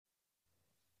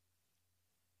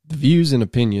The views and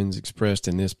opinions expressed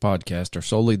in this podcast are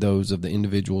solely those of the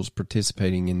individuals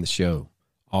participating in the show.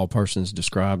 All persons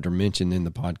described or mentioned in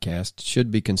the podcast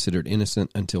should be considered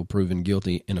innocent until proven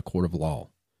guilty in a court of law.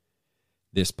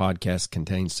 This podcast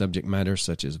contains subject matter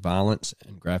such as violence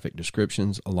and graphic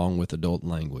descriptions along with adult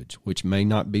language, which may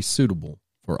not be suitable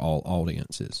for all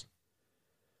audiences.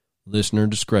 Listener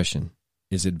discretion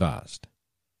is advised.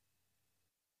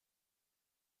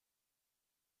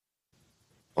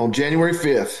 On January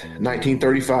 5th,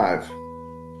 1935,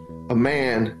 a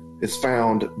man is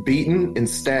found beaten and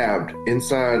stabbed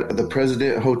inside the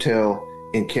President Hotel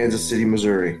in Kansas City,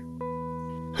 Missouri.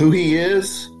 Who he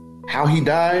is, how he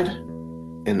died,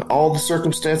 and all the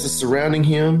circumstances surrounding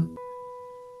him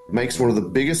makes one of the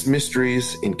biggest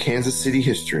mysteries in Kansas City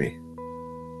history.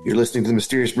 You're listening to the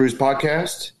Mysterious Brews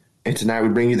podcast, and tonight we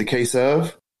bring you the case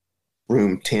of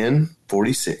Room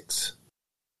 1046.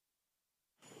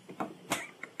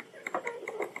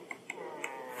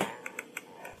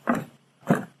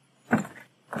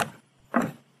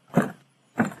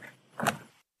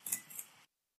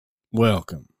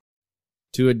 Welcome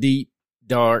to a deep,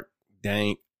 dark,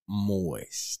 dank,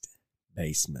 moist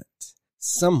basement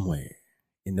somewhere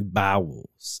in the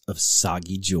bowels of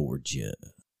soggy Georgia.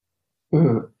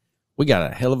 We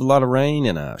got a hell of a lot of rain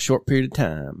in a short period of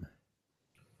time.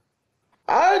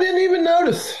 I didn't even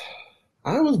notice.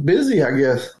 I was busy, I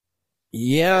guess.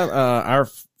 Yeah, our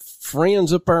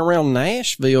friends up there around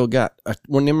Nashville got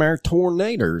one of them there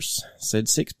tornadoes. Said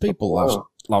 6 people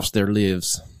lost their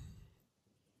lives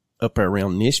up there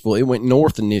around Nashville. It went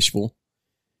north of Nashville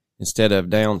instead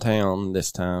of downtown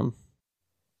this time.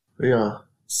 Yeah.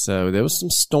 So there was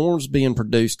some storms being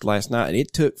produced last night, and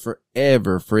it took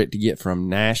forever for it to get from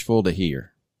Nashville to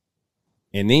here.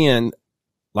 And then,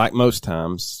 like most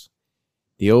times,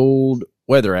 the old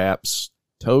weather apps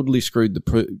totally screwed the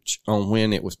pooch on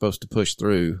when it was supposed to push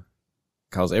through,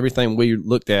 because everything we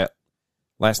looked at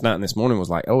last night and this morning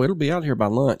was like, oh, it'll be out here by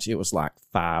lunch. It was like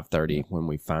 5:30 when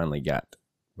we finally got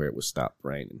where it was stopped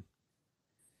raining.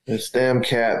 This damn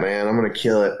cat, man. I'm going to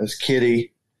kill it. This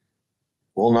kitty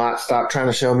will not stop trying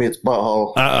to show me its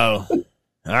butthole. Uh-oh.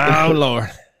 Oh, Lord.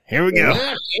 Here we go.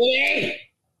 Kitty.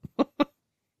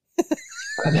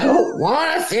 I don't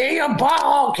want to see your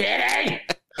butthole, kitty.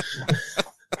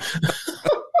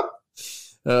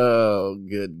 Oh,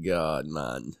 good God,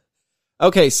 man.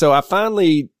 Okay, so I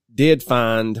finally did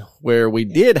find where we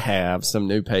did have some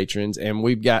new patrons, and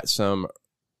we've got some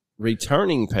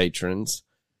returning patrons.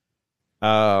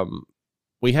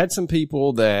 We had some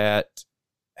people that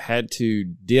had to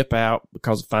dip out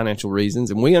because of financial reasons,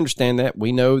 and we understand that.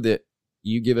 We know that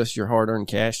you give us your hard-earned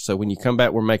cash, so when you come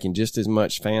back, we're making just as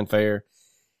much fanfare,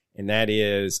 and that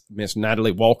is Miss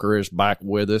Natalie Walker is back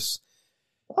with us.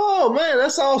 Oh, man,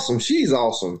 that's awesome. She's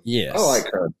awesome. Yes. I like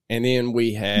her. And then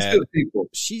we had... She's good people.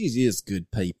 She is good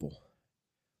people.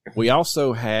 We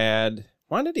also had...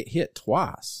 Why did it hit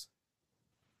twice?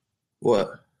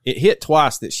 What? It hit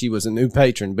twice that she was a new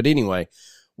patron. But anyway,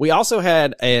 we also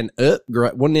had an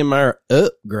upgrade, one of them our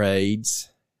upgrades,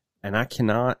 and I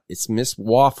cannot, it's Miss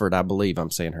Wofford, I believe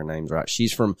I'm saying her name's right.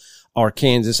 She's from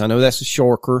Arkansas. I know that's a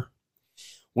shorker.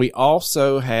 We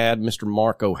also had Mr.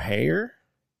 Mark O'Hare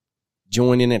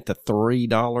joining at the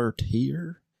 $3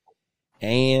 tier.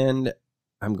 And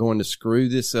I'm going to screw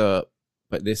this up,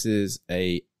 but this is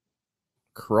a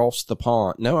cross the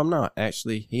pond. No, I'm not,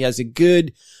 actually. He has a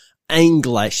good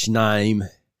English name,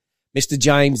 Mr.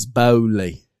 James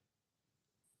Bowley.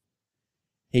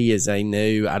 He is a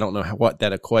new, I don't know what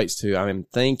that equates to. I'm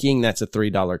thinking that's a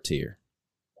 $3 tier.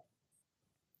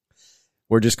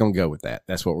 We're just going to go with that.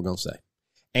 That's what we're going to say.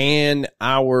 And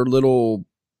our little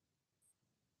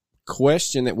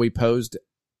question that we posed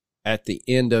at the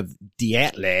end of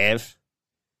Dyatlov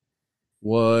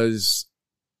was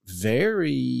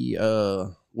very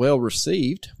well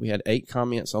received. We had 8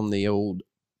 comments on the old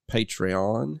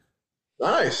Patreon.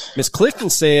 Nice. Miss Clifton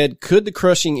said, could the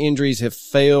crushing injuries have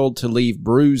failed to leave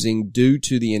bruising due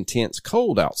to the intense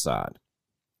cold outside?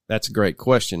 That's a great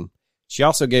question. She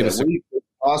also gave us we could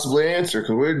possibly answer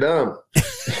because we're dumb.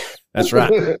 That's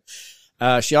right.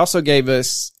 She also gave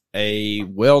us a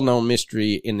well-known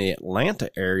mystery in the Atlanta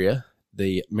area,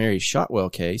 the Mary Shotwell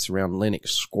case around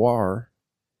Lenox Square.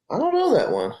 I don't know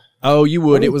that one. Oh, you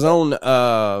would. It was on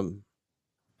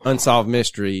Unsolved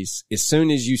Mysteries. As soon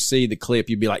as you see the clip,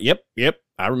 you'd be like, yep,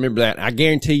 I remember that. I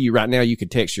guarantee you right now you could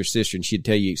text your sister and she'd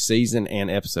tell you season and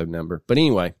episode number. But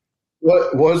anyway.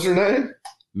 What was her name?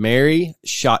 Mary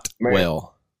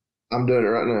Shotwell. I'm doing it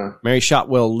right now. Mary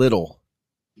Shotwell Little.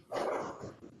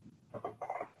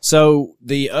 So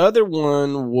the other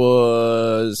one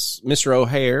was Mr.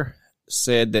 O'Hare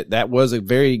said that was a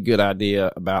very good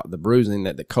idea about the bruising,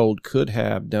 that the cold could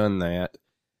have done that.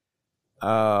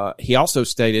 He also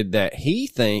stated that he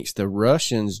thinks the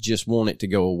Russians just want it to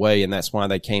go away, and that's why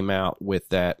they came out with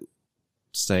that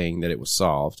saying that it was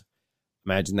solved.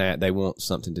 Imagine that. They want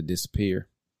something to disappear.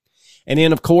 And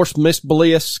then, of course, Miss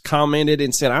Bliss commented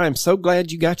and said, I am so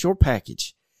glad you got your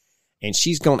package. And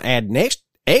she's going to add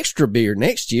extra beer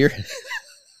next year.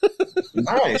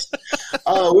 Nice.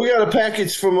 We got a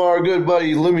package from our good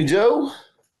buddy Lemmy Joe.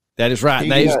 That is right.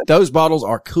 Those bottles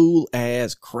are cool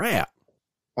as crap.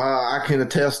 I can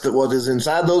attest that what is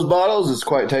inside those bottles is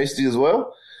quite tasty as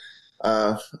well.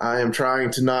 I am trying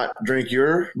to not drink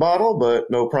your bottle, but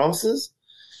no promises.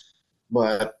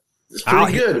 But it's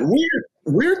pretty good.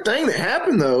 Weird thing that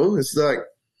happened, though. It's like,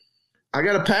 I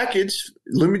got a package.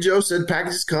 Lemmy Joe said,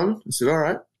 package is coming. I said, all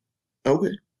right.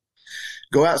 Okay.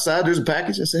 Go outside. There's a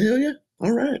package. I said, hell yeah.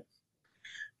 All right.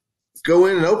 Go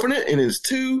in and open it, and it's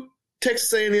 2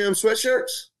 Texas A&M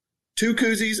sweatshirts, 2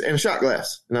 koozies, and a shot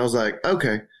glass. And I was like,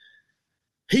 okay.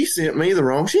 He sent me the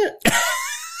wrong shit.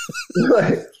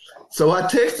 So I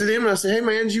texted him, and I said, hey,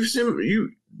 man, you sent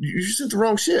the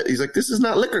wrong shit. He's like, this is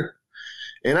not liquor.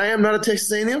 And I am not a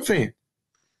Texas A&M fan.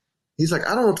 He's like,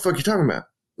 I don't know what the fuck you're talking about.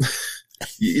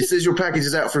 It says your package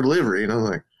is out for delivery. And I'm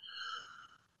like,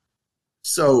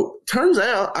 so turns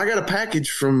out I got a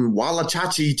package from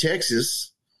Wallachachi,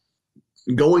 Texas,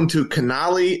 going to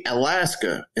Canali,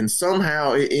 Alaska. And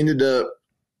somehow it ended up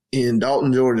in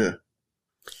Dalton, Georgia.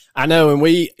 I know.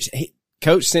 And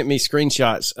Coach sent me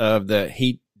screenshots of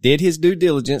he did his due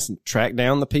diligence and tracked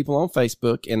down the people on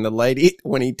Facebook. And the lady,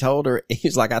 when he told her,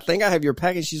 he's like, I think I have your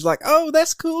package. She's like, oh,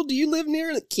 that's cool. Do you live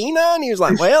near Kenai? And he was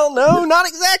like, well, no, not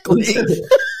exactly. I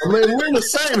mean, we're in the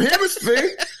same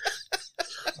hemisphere.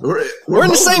 We're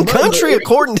in the same country,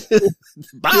 according to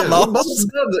bylaws. Yeah, we're both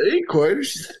above the equator.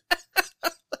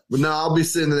 But no, I'll be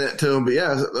sending that to them. But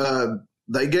yeah,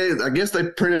 I guess they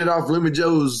printed off Lemmy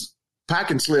Joe's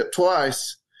packing slip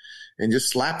twice and just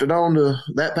slapped it onto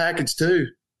that package too.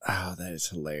 Oh, that is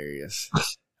hilarious.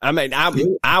 I mean,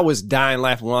 I was dying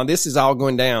laughing while this is all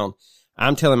going down.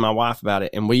 I'm telling my wife about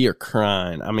it, and we are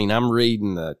crying. I mean, I'm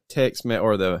reading the text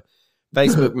or the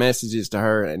Facebook messages to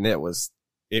her, and it was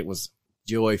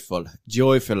joyful,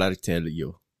 I tell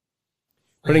you.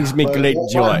 Brings me great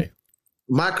joy.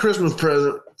 My Christmas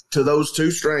present to those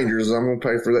 2 strangers, I'm going to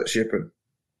pay for that shipping.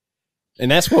 And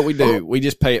that's what we do. We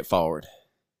just pay it forward.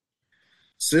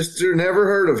 Sister, never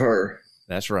heard of her.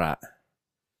 That's right.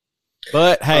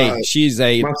 But hey, my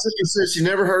sister said she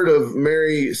never heard of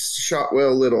Mary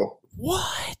Shotwell Little.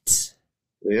 What?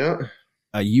 Yeah.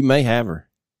 You may have her.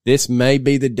 This may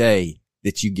be the day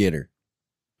that you get her.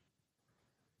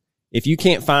 If you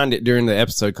can't find it during the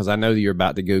episode, because I know that you're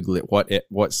about to Google it,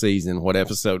 what season, what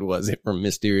episode was it from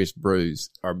Mysterious Brews,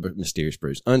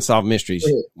 Unsolved Mysteries.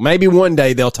 Yeah. Maybe one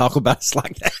day they'll talk about us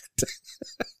like that.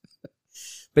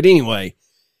 But anyway,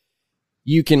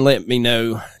 you can let me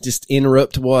know. Just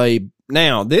interrupt away.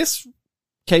 Now, this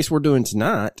case we're doing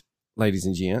tonight, ladies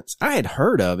and gents, I had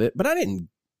heard of it, but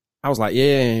I was like,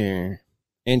 yeah.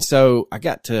 And so I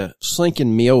got to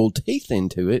sinking me old teeth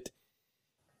into it.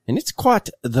 And it's quite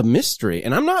the mystery.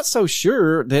 And I'm not so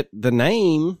sure that the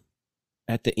name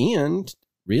at the end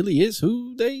really is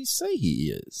who they say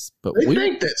he is. But we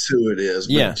think that's who it is,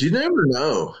 but you never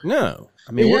know. No.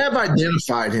 I mean, we have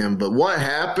identified him, but what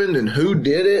happened and who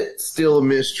did it, still a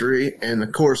mystery. And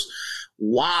of course,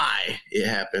 why it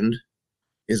happened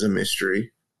is a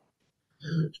mystery.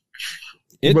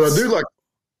 But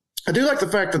I do like the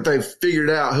fact that they figured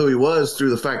out who he was through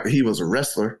the fact that he was a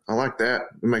wrestler. I like that.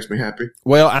 It makes me happy.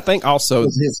 Well, I think also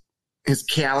his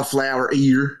cauliflower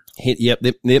ear.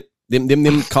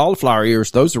 Them cauliflower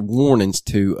ears. Those are warnings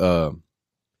to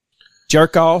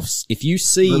jerk offs. If you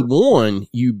see one,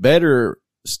 you better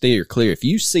steer clear. If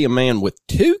you see a man with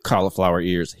 2 cauliflower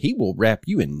ears, he will wrap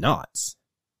you in knots.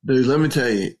 Dude, let me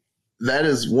tell you, that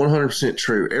is 100%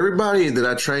 true. Everybody that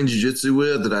I train jiu-jitsu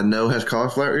with that I know has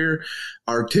cauliflower ear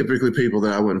are typically people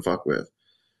that I wouldn't fuck with.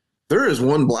 There is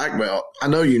one black belt. I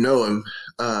know you know him,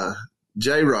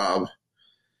 J-Rob.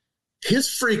 His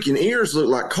freaking ears look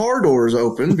like car doors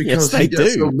open because he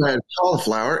does so bad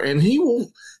cauliflower, and he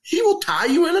will tie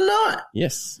you in a knot.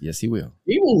 Yes, he will.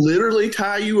 He will literally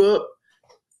tie you up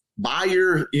by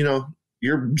your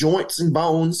joints and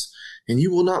bones, and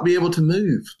you will not be able to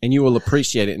move. And you will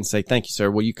appreciate it and say, thank you, sir.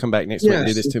 Will you come back next week and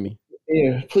do this to me?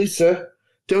 Yeah, please, sir.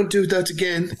 Don't do that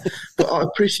again. But I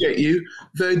appreciate you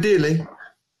very dearly.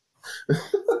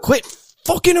 Quit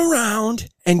fucking around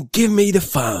and give me the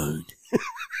phone.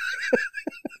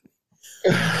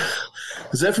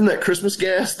 Is that from that Christmas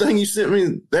gas thing you sent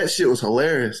me? That shit was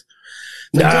hilarious.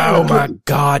 No, my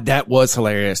God, that was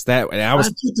hilarious. I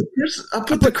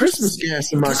put the Christmas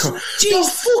gas in my car. You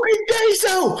fucking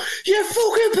diesel! You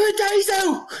fucking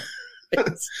potato!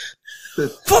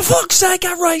 For fuck's sake,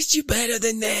 I raised you better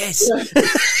than this.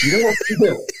 You know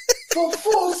what? For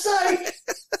fuck's sake.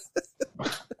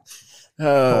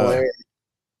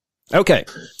 Okay.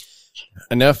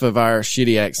 Enough of our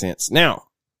shitty accents. Now,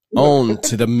 on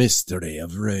to the mystery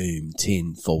of room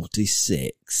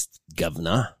 1046,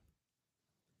 Governor.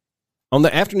 On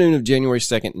the afternoon of January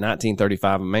 2nd,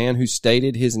 1935, a man who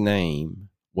stated his name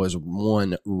was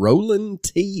one Roland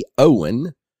T.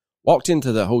 Owen walked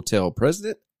into the Hotel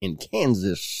President in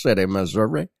Kansas City,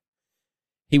 Missouri.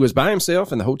 He was by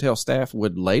himself, and the hotel staff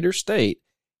would later state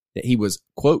that he was,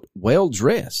 quote,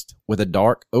 well-dressed with a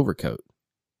dark overcoat.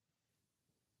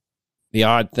 The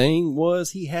odd thing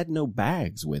was he had no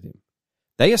bags with him.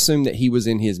 They assumed that he was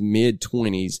in his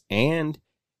mid-20s, and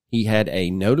he had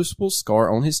a noticeable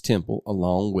scar on his temple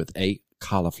along with a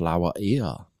cauliflower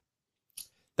ear.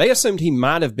 They assumed he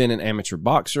might have been an amateur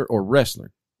boxer or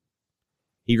wrestler.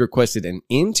 He requested an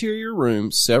interior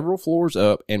room several floors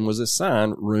up and was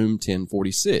assigned room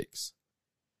 1046.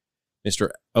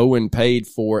 Mr. Owen paid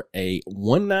for a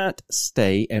one-night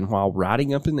stay, and while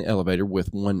riding up in the elevator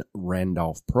with one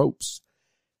Randolph Probst,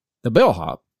 the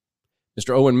bellhop,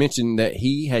 Mr. Owen mentioned that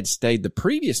he had stayed the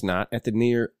previous night at the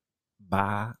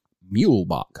nearby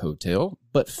Mulebach Hotel,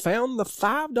 but found the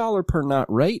 $5 per night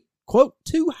rate, quote,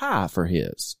 too high for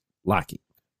his liking.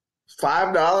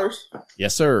 $5?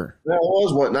 Yes, sir. That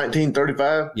was, what,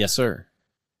 1935? Yes, sir.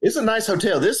 It's a nice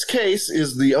hotel. This case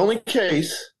is the only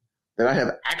case that I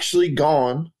have actually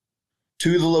gone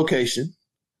to the location,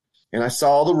 and I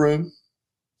saw the room.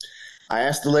 I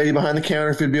asked the lady behind the counter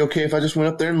if it'd be okay if I just went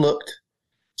up there and looked.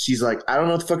 She's like, I don't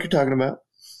know what the fuck you're talking about.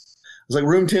 I was like,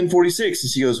 room 1046.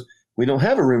 And she goes, we don't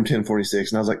have a room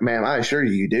 1046. And I was like, ma'am, I assure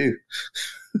you, you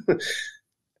do.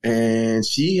 And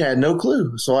she had no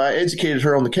clue. So I educated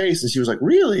her on the case, and she was like,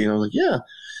 really? And I was like, yeah.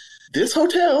 This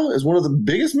hotel is one of the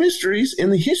biggest mysteries in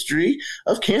the history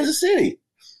of Kansas City.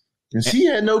 And she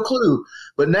had no clue.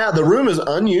 But now the room is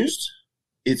unused.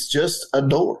 It's just a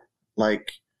door.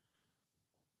 Like,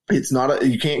 it's not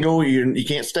you can't go, you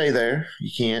can't stay there.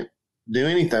 You can't do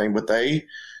anything, but they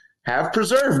have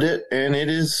preserved it, and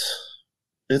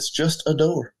it's just a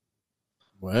door.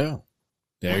 Well,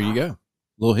 there you go.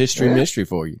 Little history mystery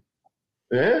for you.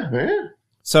 Yeah.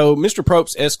 So Mr.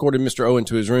 Probst escorted Mr. Owen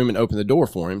to his room and opened the door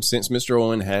for him. Since Mr.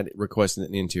 Owen had requested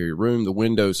an interior room, the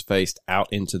windows faced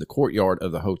out into the courtyard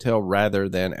of the hotel rather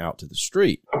than out to the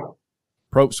street.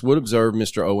 Probst would observe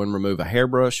Mr. Owen remove a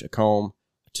hairbrush, a comb,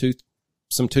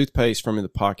 some toothpaste from in the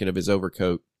pocket of his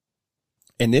overcoat,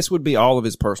 and this would be all of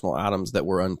his personal items that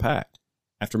were unpacked.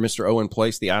 After Mr. Owen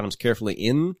placed the items carefully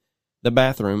in the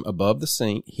bathroom above the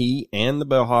sink, he and the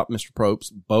bellhop, Mr.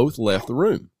 Probst, both left the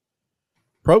room.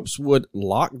 Probst would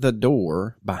lock the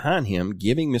door behind him,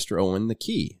 giving Mr. Owen the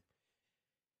key.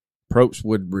 Probst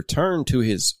would return to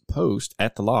his post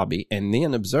at the lobby and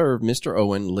then observe Mr.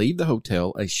 Owen leave the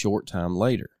hotel a short time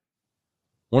later.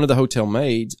 One of the hotel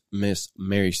maids, Miss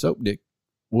Mary Soapdick,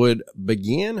 would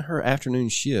begin her afternoon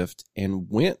shift and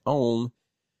went on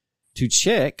to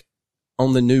check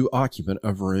on the new occupant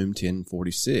of room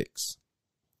 1046.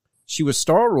 She was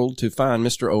startled to find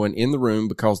Mr. Owen in the room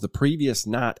because the previous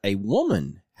night a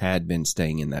woman had been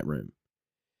staying in that room.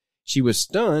 She was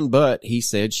stunned, but he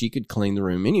said she could clean the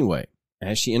room anyway.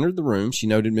 As she entered the room, she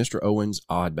noted Mr. Owen's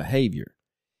odd behavior.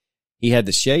 He had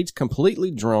the shades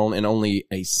completely drawn and only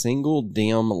a single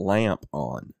dim lamp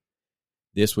on.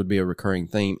 This would be a recurring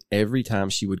theme every time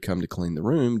she would come to clean the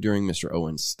room during Mr.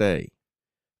 Owen's stay.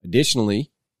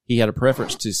 Additionally, he had a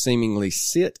preference to seemingly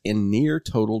sit in near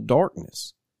total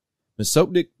darkness. Ms.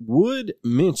 Soapdick would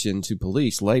mention to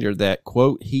police later that,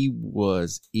 quote, he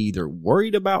was either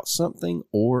worried about something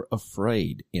or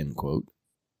afraid, end quote.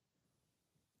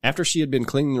 After she had been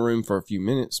cleaning the room for a few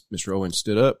minutes, Mr. Owen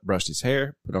stood up, brushed his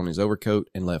hair, put on his overcoat,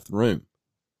 and left the room.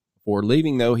 Before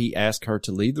leaving, though, he asked her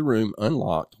to leave the room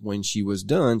unlocked when she was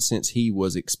done, since he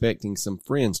was expecting some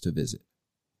friends to visit.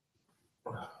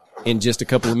 In just a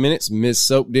couple of minutes, Ms.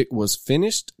 Soapdick was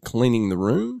finished cleaning the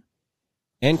room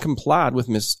and complied with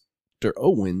Mr.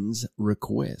 Owen's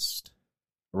request.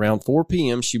 Around 4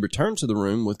 p.m., she returned to the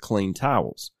room with clean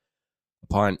towels.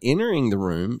 Upon entering the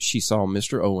room, she saw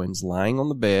Mr. Owens lying on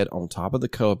the bed on top of the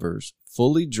covers,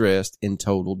 fully dressed in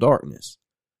total darkness.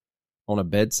 On a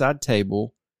bedside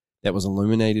table that was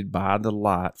illuminated by the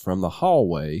light from the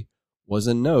hallway was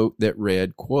a note that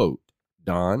read, quote,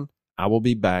 Don, I will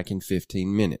be back in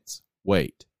 15 minutes.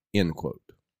 Wait, end quote.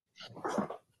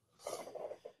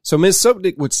 So Ms.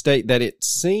 Soapdick would state that it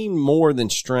seemed more than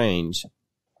strange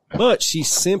but she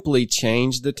simply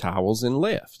changed the towels and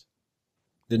left.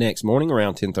 The next morning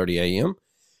around 10:30 a.m.,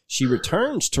 she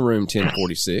returns to room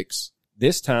 1046.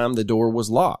 This time the door was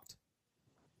locked.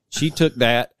 She took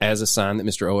that as a sign that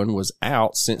Mr. Owen was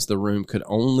out, since the room could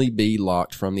only be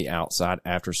locked from the outside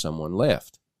after someone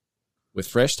left. With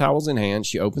fresh towels in hand,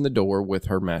 she opened the door with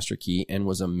her master key and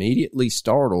was immediately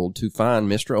startled to find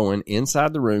Mr. Owen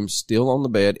inside the room, still on the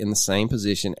bed in the same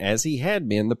position as he had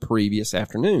been the previous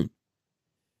afternoon.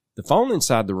 The phone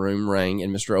inside the room rang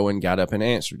and Mr. Owen got up and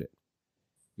answered it.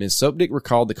 Ms. Sopdick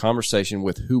recalled the conversation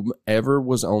with whomever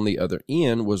was on the other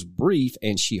end was brief,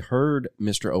 and she heard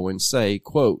Mr. Owen say,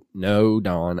 quote, "No,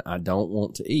 Don, I don't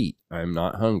want to eat. I am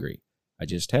not hungry. I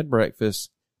just had breakfast.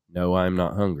 No, I am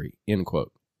not hungry," end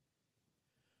quote.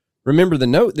 Remember, the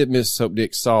note that Ms.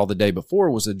 Sopdick saw the day before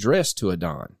was addressed to a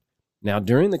Don. Now,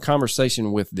 during the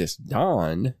conversation with this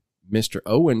Don, Mr.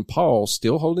 Owen paused,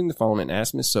 still holding the phone, and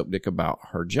asked Ms. Sopdick about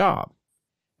her job.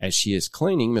 As she is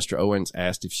cleaning, Mr. Owens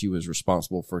asked if she was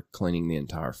responsible for cleaning the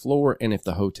entire floor and if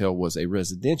the hotel was a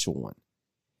residential one.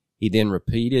 He then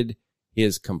repeated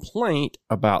his complaint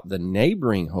about the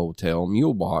neighboring hotel,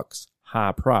 Mulebox,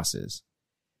 high prices.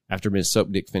 After Ms.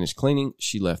 Sopdick finished cleaning,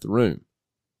 she left the room.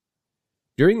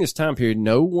 During this time period,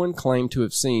 no one claimed to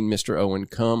have seen Mr. Owen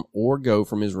come or go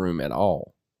from his room at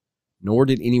all, nor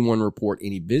did anyone report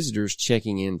any visitors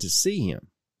checking in to see him.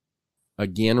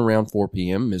 Again, around 4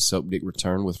 p.m., Ms. Sopdick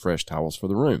returned with fresh towels for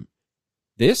the room.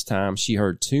 This time, she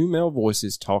heard two male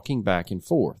voices talking back and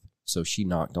forth, so she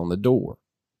knocked on the door.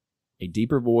 A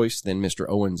deeper voice than Mr.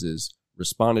 Owens's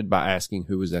responded by asking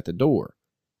who was at the door.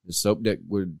 Ms. Sopdick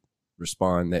would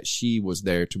respond that she was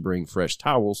there to bring fresh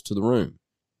towels to the room.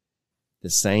 The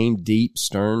same deep,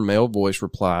 stern male voice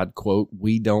replied, quote,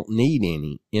 "We don't need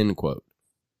any," end quote.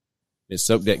 Ms.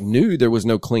 Sopdick knew there was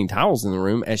no clean towels in the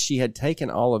room, as she had taken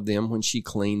all of them when she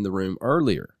cleaned the room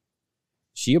earlier.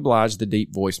 She obliged the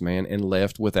deep voice man and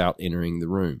left without entering the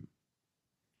room.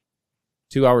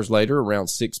 2 hours later, around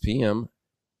 6 p.m.,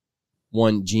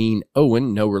 one Gene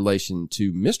Owen, no relation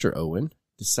to Mr. Owen,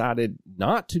 decided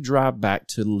not to drive back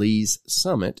to Lee's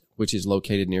Summit, which is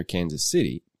located near Kansas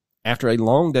City, after a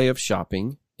long day of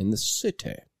shopping in the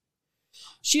city.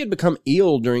 She had become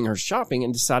ill during her shopping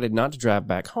and decided not to drive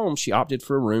back home. She opted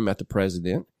for a room at the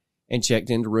President and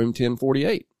checked into room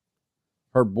 1048.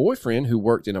 Her boyfriend, who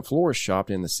worked in a florist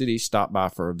shop in the city, stopped by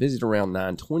for a visit around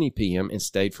 9:20 p.m. and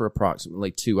stayed for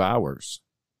approximately 2 hours.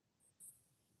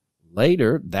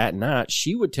 Later that night,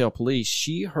 she would tell police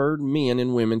she heard men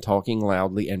and women talking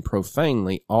loudly and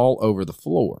profanely all over the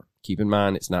floor. Keep in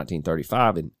mind, it's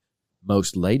 1935 and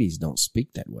most ladies don't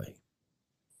speak that way.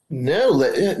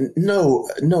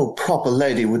 No proper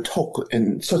lady would talk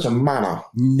in such a manner.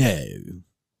 No.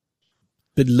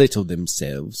 Belittle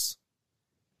themselves.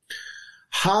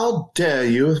 How dare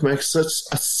you make such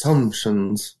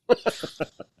assumptions?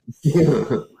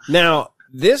 Now,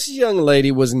 this young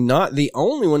lady was not the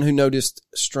only one who noticed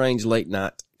strange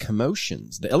late-night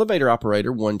commotions. The elevator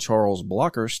operator, one Charles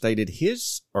Blocker, started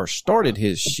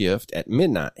his shift at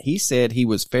midnight. He said he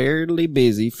was fairly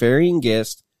busy ferrying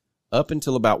guests up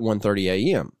until about 1:30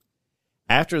 a.m.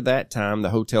 After that time,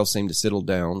 the hotel seemed to settle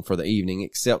down for the evening,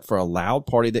 except for a loud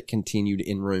party that continued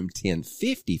in room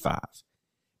 1055.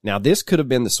 Now, this could have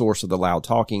been the source of the loud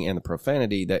talking and the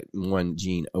profanity that one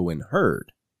Gene Owen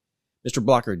heard. Mr.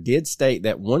 Blocker did state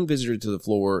that one visitor to the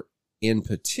floor in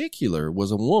particular was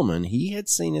a woman he had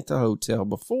seen at the hotel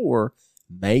before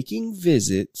making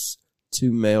visits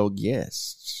to male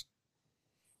guests.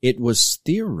 It was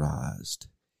theorized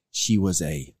she was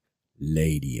a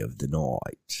lady of the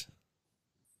night.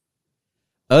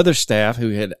 Other staff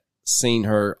who had seen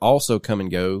her also come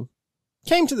and go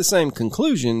came to the same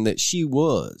conclusion that she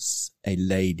was a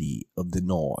lady of the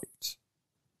night.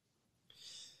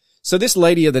 So this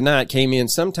lady of the night came in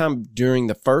sometime during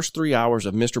the first 3 hours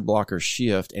of Mr. Blocker's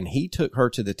shift, and he took her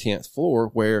to the 10th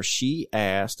floor where she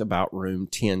asked about room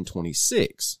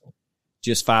 1026.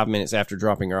 Just 5 minutes after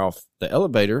dropping her off the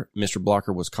elevator, Mr.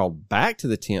 Blocker was called back to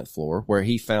the 10th floor where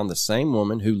he found the same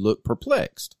woman who looked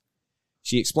perplexed.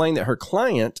 She explained that her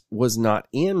client was not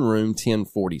in room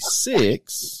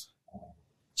 1046.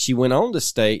 She went on to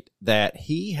state that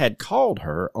he had called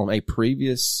her on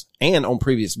previous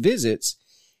visits.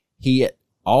 He had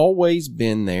always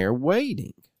been there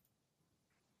waiting.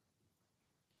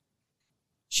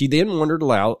 She then wondered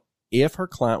aloud if her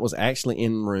client was actually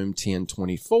in room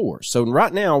 1024. So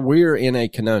right now we're in a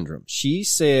conundrum. She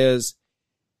says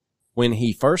when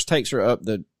he first takes her up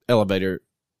the elevator,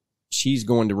 she's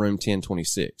going to room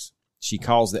 1026. She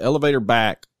calls the elevator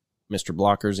back. Mr.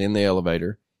 Blocker's in the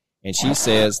elevator, and she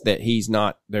says that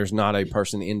there's not a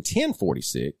person in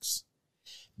 1046.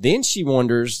 Then she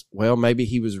wonders, well, maybe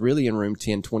he was really in room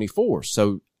 1024.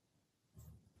 So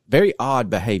very odd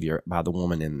behavior by the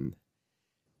woman in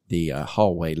the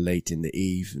hallway late in the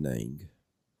evening.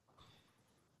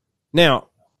 Now,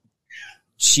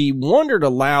 she wondered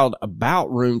aloud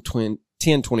about room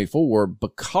 1024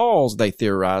 because they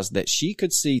theorized that she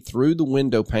could see through the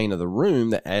window pane of the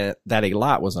room that a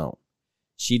light was on.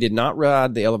 She did not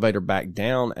ride the elevator back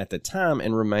down at the time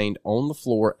and remained on the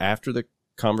floor after the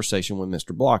conversation with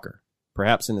Mr. Blocker,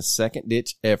 perhaps in a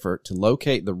second-ditch effort to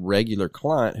locate the regular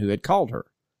client who had called her.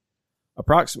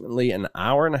 Approximately a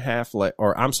half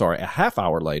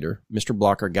hour later, Mr.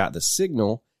 Blocker got the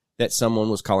signal that someone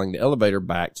was calling the elevator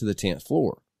back to the 10th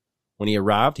floor. When he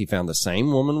arrived, he found the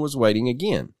same woman was waiting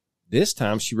again. This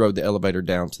time, she rode the elevator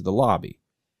down to the lobby.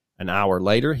 An hour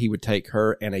later, he would take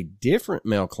her and a different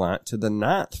male client to the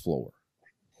 9th floor.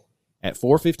 At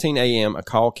 4:15 a.m., a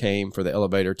call came for the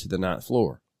elevator to the 9th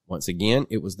floor. Once again,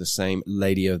 it was the same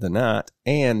lady of the night,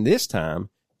 and this time,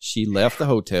 she left the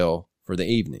hotel for the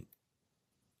evening.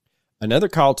 Another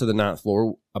call to the 9th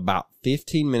floor about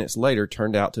 15 minutes later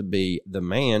turned out to be the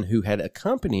man who had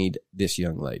accompanied this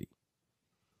young lady.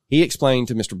 He explained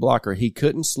to Mr. Blocker he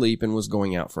couldn't sleep and was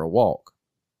going out for a walk.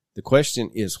 The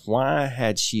question is, why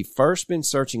had she first been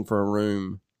searching for a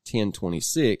room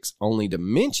 1026 only to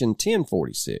mention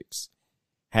 1046?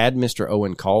 Had Mr.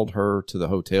 Owen called her to the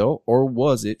hotel, or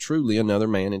was it truly another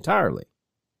man entirely?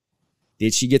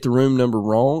 Did she get the room number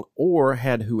wrong, or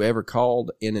had whoever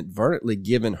called inadvertently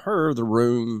given her the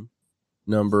room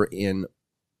number in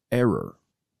error?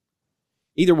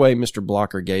 Either way, Mr.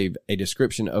 Blocker gave a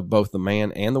description of both the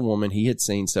man and the woman he had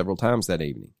seen several times that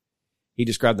evening. He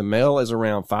described the male as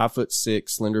around 5'6",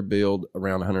 slender build,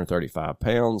 around 135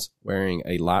 pounds, wearing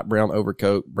a light brown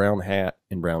overcoat, brown hat,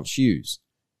 and brown shoes.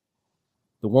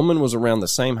 The woman was around the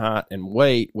same height and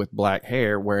weight with black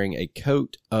hair, wearing a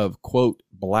coat of, quote,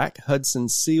 black Hudson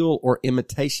seal or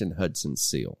imitation Hudson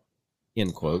seal,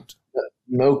 end quote.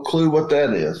 No clue what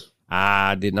that is.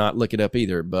 I did not look it up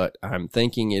either, but I'm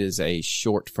thinking it is a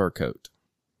short fur coat.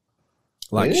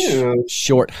 Like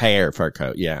short hair fur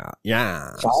coat. Yeah.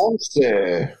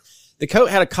 Fancy. The coat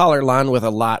had a collar lined with a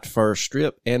light fur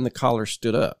strip, and the collar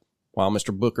stood up. While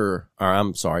Mr.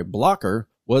 Blocker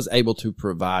was able to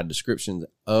provide descriptions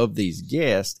of these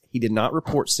guests, he did not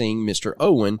report seeing Mr.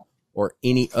 Owen or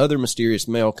any other mysterious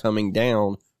male coming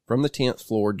down from the 10th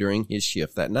floor during his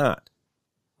shift that night.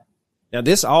 Now,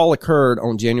 this all occurred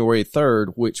on January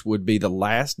 3rd, which would be the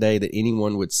last day that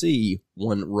anyone would see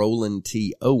one Roland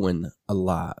T. Owen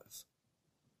alive.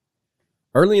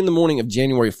 Early in the morning of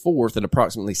January 4th at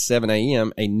approximately 7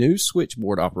 a.m., a new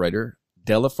switchboard operator,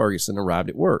 Della Ferguson, arrived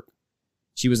at work.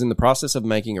 She was in the process of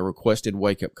making a requested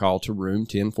wake-up call to room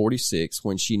 1046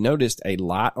 when she noticed a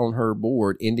light on her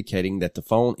board indicating that the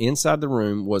phone inside the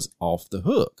room was off the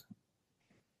hook.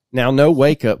 Now, no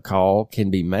wake-up call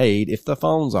can be made if the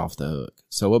phone's off the hook,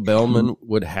 so a bellman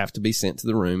would have to be sent to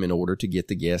the room in order to get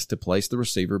the guest to place the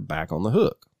receiver back on the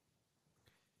hook.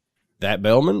 That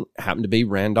bellman happened to be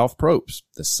Randolph Probst,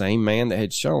 the same man that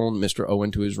had shown Mr.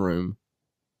 Owen to his room.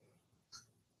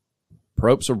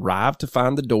 Probst arrived to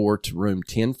find the door to room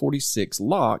 1046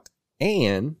 locked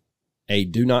and a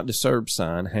Do Not Disturb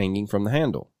sign hanging from the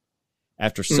handle.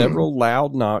 After several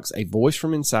loud knocks, a voice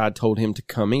from inside told him to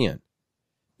come in.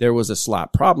 There was a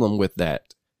slight problem with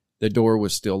that. The door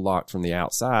was still locked from the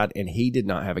outside, and he did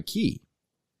not have a key.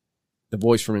 The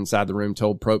voice from inside the room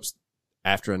told Probst,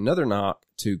 after another knock,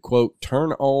 to, quote,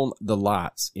 turn on the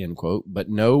lights, end quote, but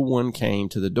no one came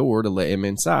to the door to let him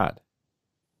inside.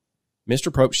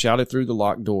 Mr. Probst shouted through the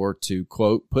locked door to,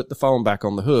 quote, put the phone back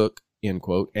on the hook, end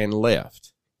quote, and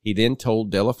left. He then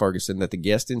told Della Ferguson that the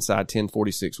guest inside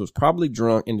 1046 was probably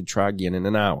drunk and to try again in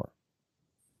an hour.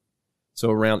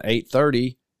 So around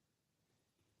 8:30,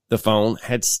 the phone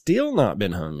had still not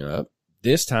been hung up.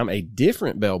 This time, a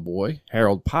different bellboy,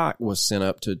 Harold Pike, was sent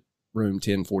up to room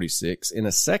 1046 in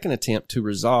a second attempt to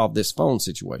resolve this phone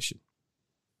situation.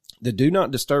 The Do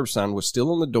Not Disturb sign was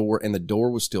still on the door, and the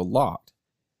door was still locked.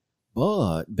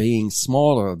 But being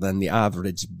smaller than the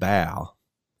average bow,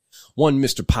 one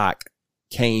Mr. Pike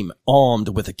came armed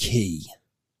with a key,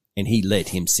 and he let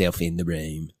himself in the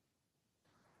room.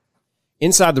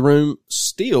 Inside the room,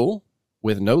 still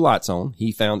with no lights on,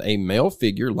 he found a male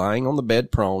figure lying on the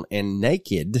bed prone and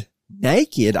naked,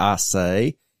 I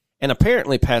say, and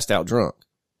apparently passed out drunk.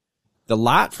 The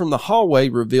light from the hallway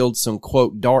revealed some,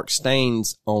 quote, dark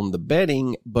stains on the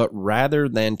bedding, but rather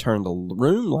than turn the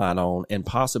room light on and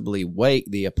possibly wake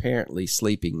the apparently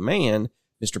sleeping man,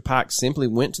 Mr. Pike simply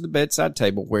went to the bedside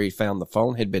table where he found the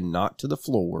phone had been knocked to the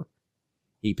floor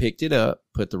He picked it up,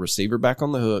 put the receiver back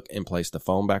on the hook, and placed the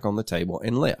phone back on the table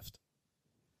and left.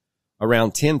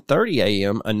 Around 10:30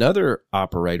 a.m., another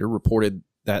operator reported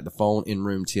that the phone in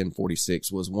room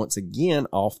 1046 was once again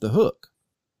off the hook.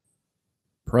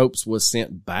 Probst was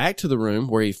sent back to the room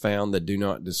where he found the Do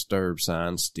Not Disturb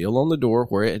sign still on the door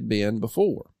where it had been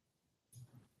before.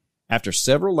 After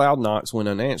several loud knocks went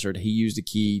unanswered, he used a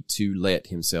key to let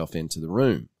himself into the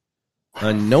room.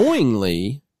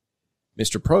 Unknowingly,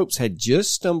 Mr. Probst had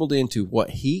just stumbled into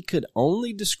what he could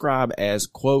only describe as,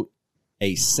 quote,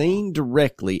 a scene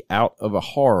directly out of a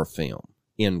horror film,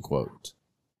 end quote.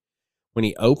 When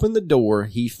he opened the door,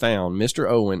 he found Mr.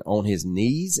 Owen on his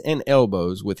knees and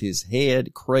elbows with his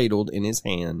head cradled in his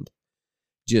hand,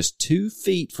 just 2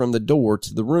 feet from the door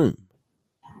to the room.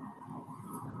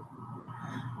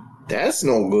 – That's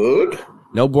no good.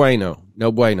 No bueno.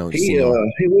 No bueno. He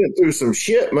went through some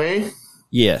shit, man.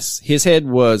 Yes, his head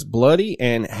was bloody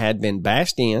and had been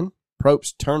bashed in.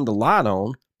 Probst turned the light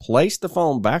on, placed the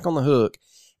phone back on the hook,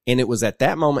 and it was at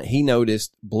that moment he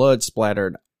noticed blood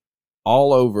splattered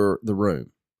all over the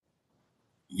room.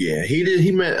 Yeah, he did.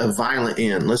 He met a violent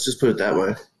end. Let's just put it that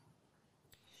way.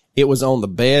 It was on the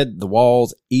bed, the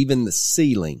walls, even the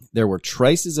ceiling. There were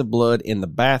traces of blood in the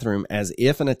bathroom as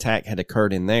if an attack had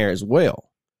occurred in there as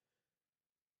well.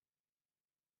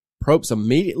 Probst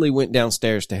immediately went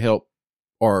downstairs to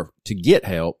get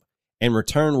help and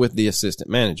returned with the assistant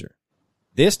manager.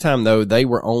 This time, though, they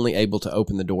were only able to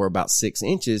open the door about 6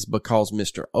 inches because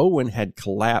Mr. Owen had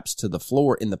collapsed to the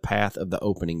floor in the path of the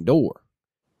opening door.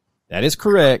 That is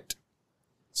correct.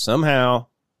 Somehow,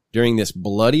 during this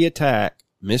bloody attack,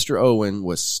 Mr. Owen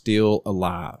was still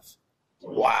alive.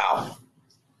 Wow.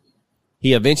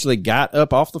 He eventually got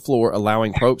up off the floor,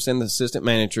 allowing Probst and the assistant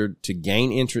manager to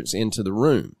gain entrance into the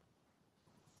room.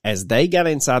 As they got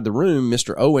inside the room,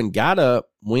 Mr. Owen got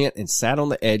up, went and sat on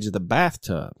the edge of the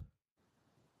bathtub.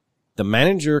 The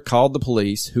manager called the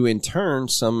police, who in turn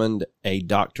summoned a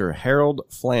Dr. Harold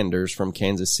Flanders from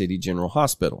Kansas City General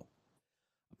Hospital.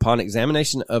 Upon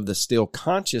examination of the still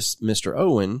conscious Mr.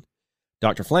 Owen,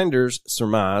 Dr. Flanders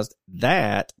surmised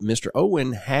that Mr.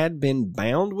 Owen had been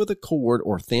bound with a cord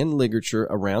or thin ligature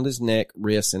around his neck,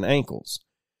 wrists, and ankles.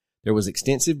 There was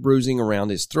extensive bruising around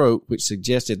his throat, which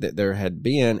suggested that there had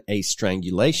been a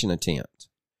strangulation attempt.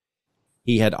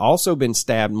 He had also been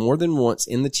stabbed more than once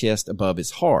in the chest above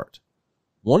his heart.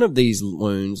 One of these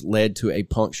wounds led to a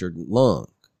punctured lung.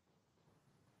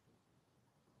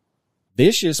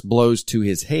 Vicious blows to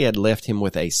his head left him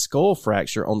with a skull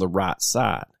fracture on the right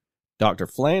side. Dr.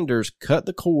 Flanders cut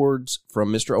the cords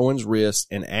from Mr. Owen's wrists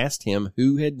and asked him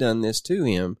who had done this to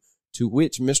him, to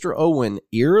which Mr. Owen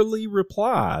eerily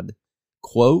replied,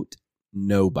 quote,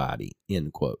 nobody,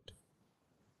 end quote.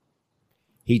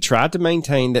 He tried to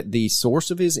maintain that the source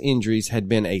of his injuries had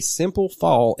been a simple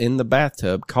fall in the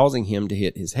bathtub causing him to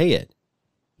hit his head.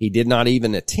 He did not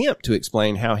even attempt to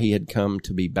explain how he had come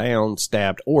to be bound,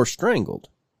 stabbed, or strangled.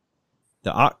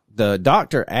 The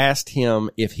doctor asked him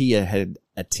if he had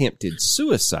attempted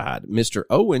suicide. Mr.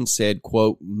 Owen said,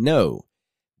 quote, no,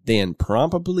 then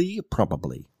promptly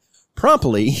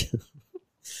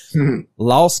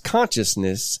lost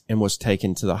consciousness and was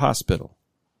taken to the hospital.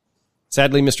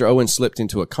 Sadly, Mr. Owen slipped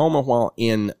into a coma while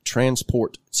in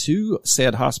transport to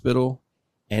said hospital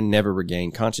and never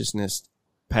regained consciousness,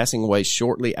 passing away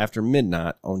shortly after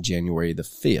midnight on January the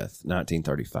 5th,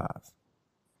 1935.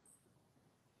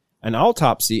 An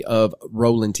autopsy of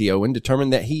Roland T. Owen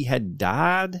determined that he had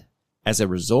died as a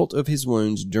result of his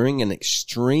wounds during an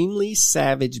extremely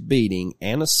savage beating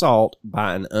and assault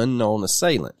by an unknown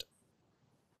assailant.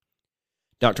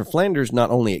 Dr. Flanders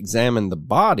not only examined the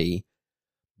body,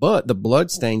 but the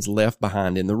bloodstains left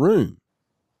behind in the room.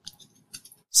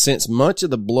 Since much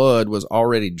of the blood was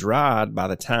already dried by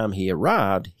the time he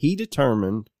arrived, he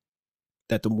determined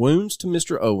that the wounds to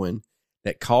Mr. Owen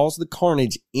that caused the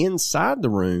carnage inside the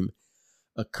room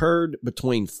occurred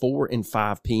between 4 and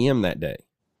 5 p.m. that day.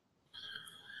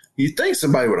 You'd think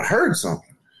somebody would have heard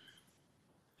something.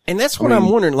 And that's what I'm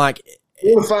wondering, like...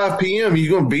 4 to 5 p.m.,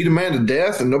 you're going to beat a man to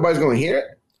death and nobody's going to hear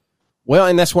it? Well,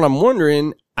 and that's what I'm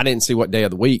wondering. I didn't see what day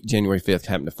of the week January 5th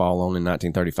happened to fall on in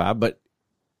 1935, but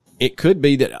it could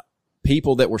be that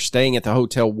people that were staying at the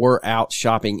hotel were out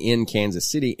shopping in Kansas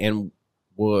City and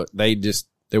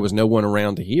there was no one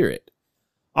around to hear it.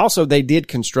 Also, they did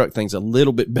construct things a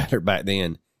little bit better back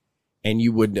then, and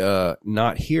you would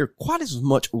not hear quite as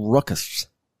much ruckus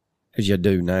as you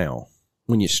do now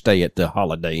when you stay at the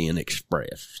Holiday Inn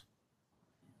Express.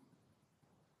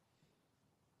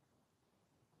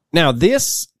 Now,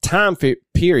 this time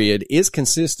period is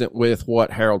consistent with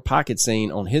what Harold Pike had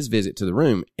seen on his visit to the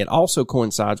room. It also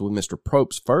coincides with Mr.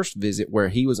 Prope's first visit where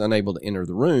he was unable to enter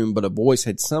the room, but a voice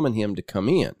had summoned him to come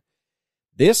in.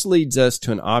 This leads us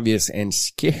to an obvious and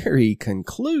scary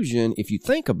conclusion if you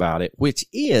think about it, which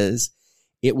is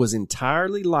it was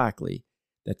entirely likely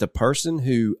that the person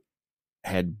who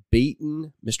had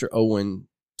beaten Mr. Owen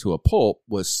to a pulp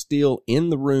was still in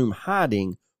the room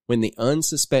hiding when the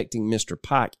unsuspecting Mr.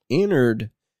 Pike entered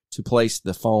to place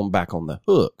the phone back on the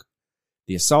hook.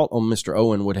 The assault on Mr.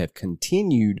 Owen would have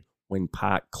continued when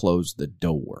Pike closed the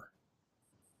door.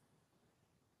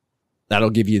 That'll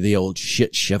give you the old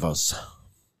shit shivers.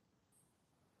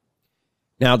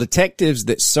 Now, detectives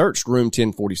that searched room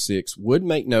 1046 would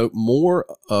make note more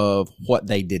of what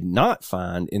they did not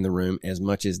find in the room as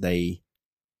much as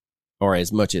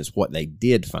what they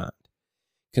did find.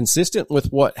 Consistent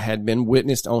with what had been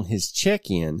witnessed on his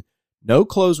check-in, no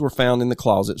clothes were found in the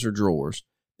closets or drawers.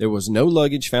 There was no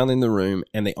luggage found in the room,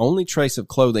 and the only trace of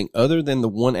clothing other than the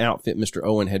one outfit Mr.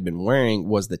 Owen had been wearing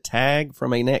was the tag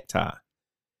from a necktie.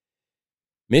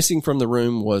 Missing from the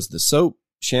room was the soap,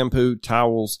 shampoo,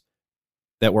 towels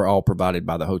that were all provided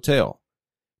by the hotel.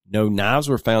 No knives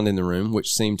were found in the room,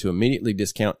 which seemed to immediately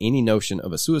discount any notion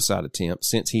of a suicide attempt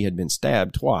since he had been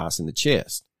stabbed twice in the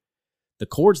chest. The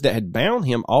cords that had bound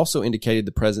him also indicated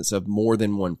the presence of more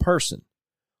than one person.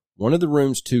 One of the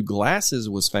room's 2 glasses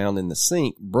was found in the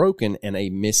sink, broken, and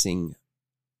a missing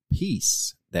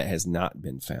piece that has not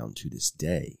been found to this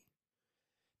day.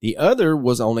 The other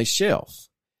was on a shelf.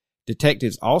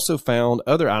 Detectives also found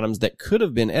other items that could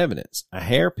have been evidence: a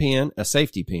hairpin, a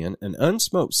safety pin, an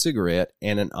unsmoked cigarette,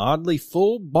 and an oddly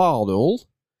full bottle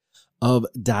of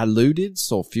diluted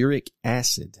sulfuric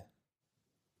acid.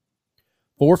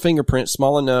 4 fingerprints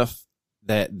small enough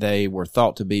that they were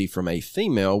thought to be from a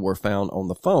female were found on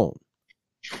the phone.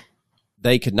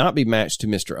 They could not be matched to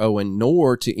Mr. Owen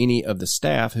nor to any of the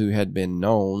staff who had been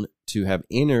known to have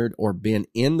entered or been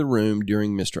in the room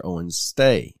during Mr. Owen's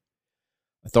stay.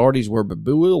 Authorities were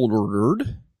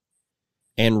bewildered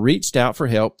and reached out for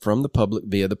help from the public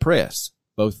via the press.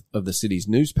 Both of the city's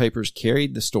newspapers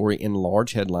carried the story in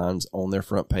large headlines on their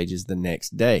front pages the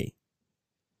next day.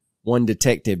 One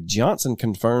Detective Johnson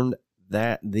confirmed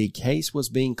that the case was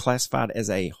being classified as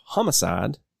a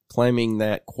homicide, claiming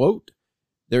that, quote,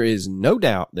 "there is no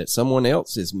doubt that someone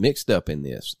else is mixed up in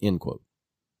this," end quote.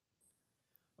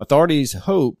 Authorities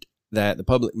hoped that the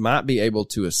public might be able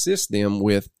to assist them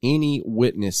with any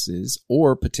witnesses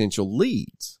or potential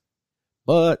leads.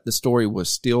 But the story was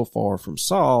still far from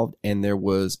solved, and there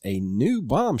was a new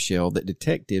bombshell that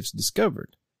detectives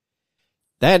discovered.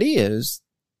 That is,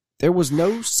 there was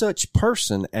no such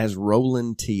person as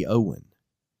Roland T. Owen.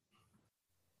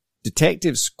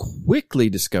 Detectives quickly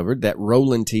discovered that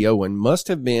Roland T. Owen must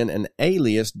have been an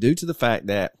alias due to the fact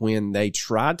that when they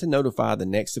tried to notify the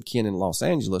next of kin in Los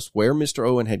Angeles, where Mr.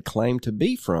 Owen had claimed to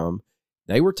be from,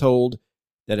 they were told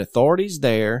that authorities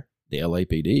there, the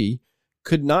LAPD,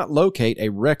 could not locate a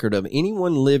record of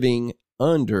anyone living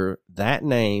under that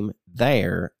name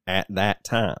there at that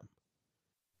time.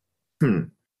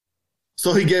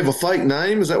 So he gave a fake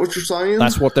name? Is that what you're saying?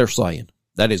 That's what they're saying.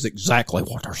 That is exactly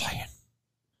what they're saying.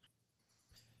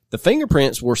 The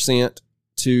fingerprints were sent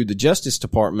to the Justice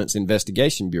Department's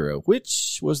Investigation Bureau,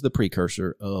 which was the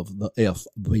precursor of the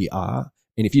FBI.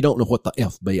 And if you don't know what the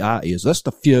FBI is, that's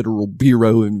the Federal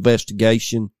Bureau of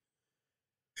Investigation.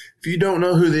 If you don't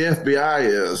know who the FBI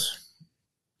is,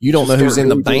 you don't know who's in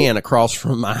the van across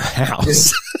from my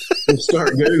house. You'll start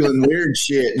Googling weird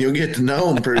shit and you'll get to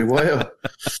know them pretty well.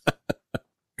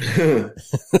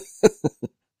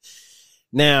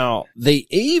 Now, the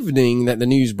evening that the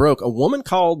news broke, a woman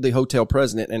called the hotel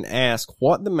president and asked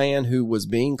what the man who was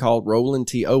being called Roland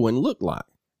T. Owen looked like.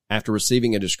 After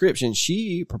receiving a description,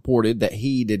 she purported that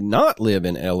he did not live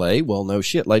in L.A. Well, no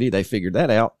shit, lady, they figured that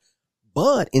out.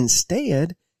 But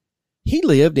instead, he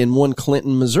lived in one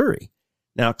Clinton, Missouri.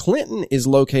 Now, Clinton is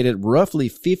located roughly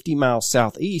 50 miles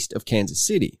southeast of Kansas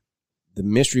City. The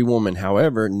mystery woman,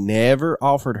 however, never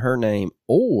offered her name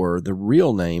or the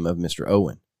real name of Mr.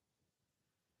 Owen.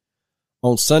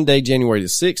 On Sunday, January the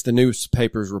 6th, the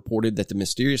newspapers reported that the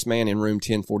mysterious man in room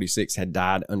 1046 had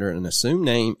died under an assumed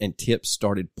name, and tips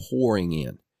started pouring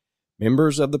in.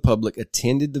 Members of the public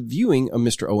attended the viewing of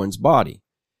Mr. Owen's body.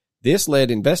 This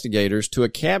led investigators to a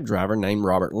cab driver named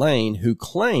Robert Lane, who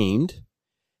claimed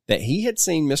that he had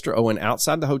seen Mr. Owen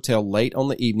outside the hotel late on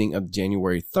the evening of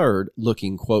January 3rd,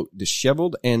 looking, quote,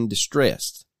 disheveled and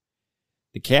distressed.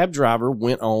 The cab driver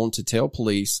went on to tell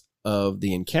police of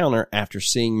the encounter after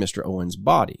seeing Mr. Owen's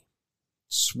body,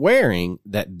 swearing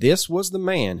that this was the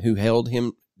man who held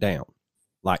him down.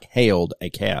 like hailed a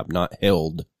cab, not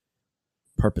held,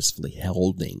 purposefully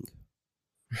holding.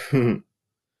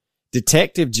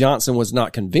 Detective Johnson was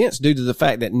not convinced due to the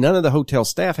fact that none of the hotel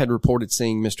staff had reported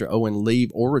seeing Mr. Owen leave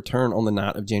or return on the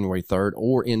night of January 3rd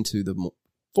or into the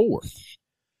 4th.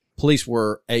 Police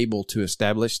were able to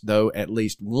establish, though, at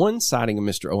least one sighting of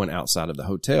Mr. Owen outside of the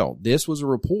hotel. This was a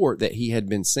report that he had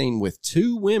been seen with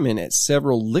 2 women at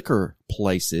several liquor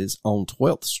places on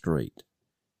 12th Street.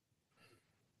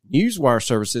 Newswire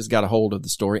services got a hold of the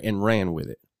story and ran with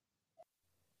it.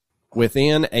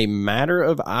 Within a matter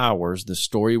of hours, the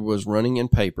story was running in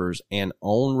papers and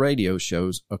on radio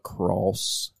shows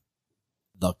across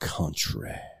the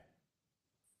country.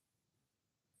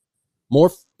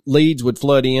 More leads would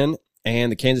flood in,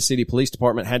 and the Kansas City Police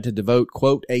Department had to devote,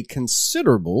 quote, a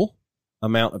considerable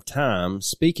amount of time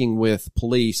speaking with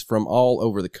police from all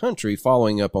over the country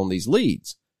following up on these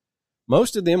leads.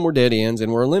 Most of them were dead ends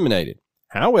and were eliminated.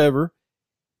 However,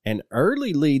 an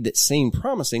early lead that seemed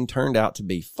promising turned out to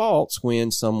be false when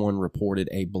someone reported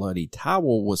a bloody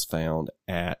towel was found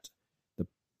at the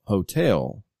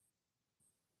hotel.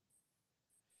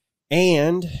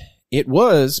 And it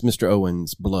was Mr.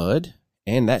 Owen's blood,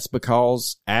 and that's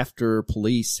because after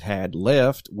police had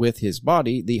left with his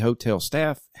body, the hotel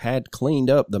staff had cleaned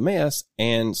up the mess,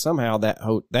 and somehow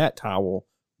that towel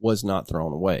was not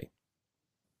thrown away.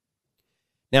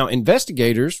 Now,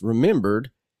 investigators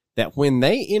remembered that when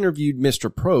they interviewed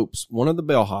Mr. Propes, one of the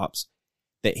bellhops,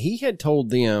 that he had told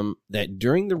them that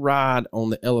during the ride on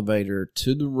the elevator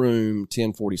to the room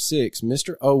 1046,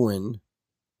 Mr. Owen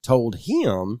told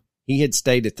him he had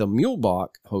stayed at the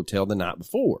Mulebach Hotel the night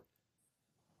before.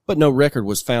 But no record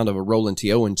was found of a Roland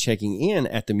T. Owen checking in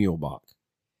at the Mulebach.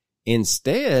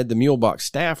 Instead, the Mulebach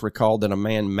staff recalled that a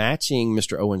man matching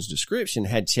Mr. Owen's description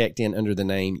had checked in under the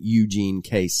name Eugene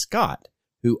K. Scott,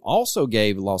 who also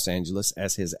gave Los Angeles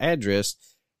as his address.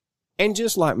 And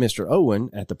just like Mr. Owen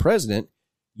at the President,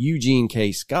 Eugene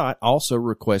K. Scott also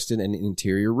requested an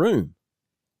interior room.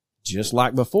 Just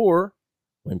like before,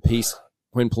 when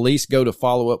police go to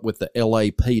follow up with the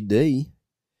LAPD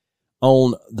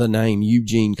on the name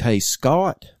Eugene K.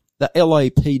 Scott, the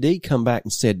LAPD come back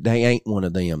and said they ain't one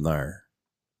of them there.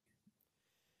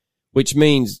 Which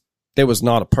means there was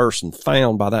not a person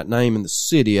found by that name in the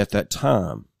city at that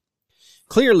time.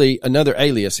 Clearly, another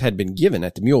alias had been given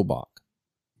at the Mulebach.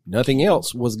 Nothing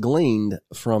else was gleaned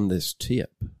from this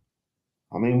tip.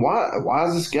 I mean, why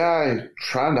is this guy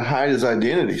trying to hide his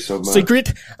identity so much?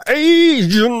 Secret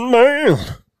Asian man.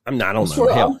 I don't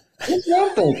know. That's what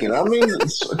I'm thinking. I mean,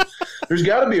 there's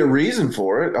got to be a reason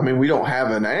for it. I mean, we don't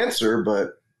have an answer,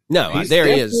 but no, there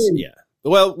is. Yeah.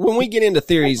 Well, when we get into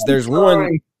theories, there's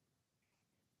one.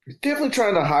 He's definitely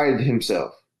trying to hide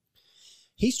himself.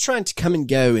 He's trying to come and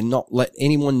go and not let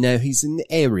anyone know he's in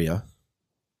the area.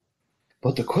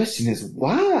 But the question is,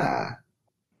 why?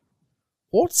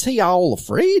 What's he all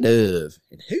afraid of?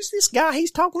 And who's this guy he's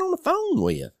talking on the phone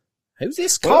with? Who's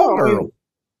this call girl? I mean,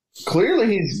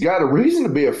 clearly he's got a reason to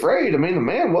be afraid. I mean, the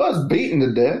man was beaten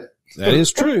to death. That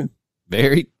is true.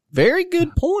 Very, very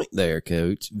good point there,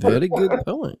 Coach. Very good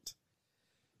point.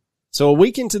 So a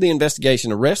week into the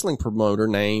investigation, a wrestling promoter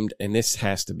named, and this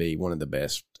has to be one of the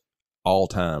best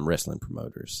all-time wrestling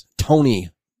promoters,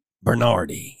 Tony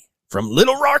Bernardi from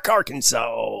Little Rock,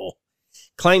 Arkansas,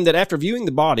 claimed that after viewing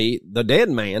the body, the dead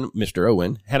man, Mr.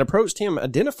 Owen, had approached him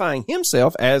identifying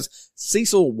himself as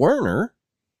Cecil Werner.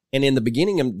 And in the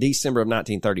beginning of December of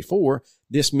 1934,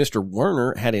 this Mr.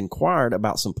 Werner had inquired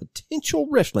about some potential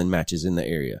wrestling matches in the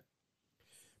area.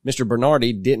 Mr.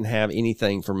 Bernardi didn't have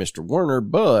anything for Mr. Werner,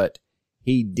 but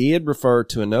he did refer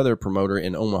to another promoter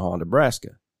in Omaha,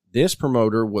 Nebraska. This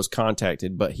promoter was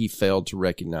contacted, but he failed to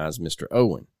recognize Mr.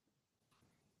 Owen.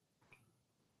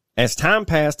 As time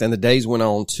passed and the days went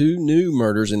on, 2 new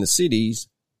murders in the cities,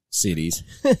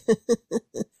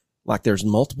 like there's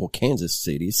multiple Kansas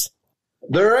cities.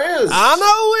 There is. I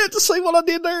know it. To see what I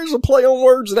did there is a play on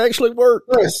words that actually worked.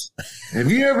 Yes.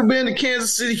 Have you ever been to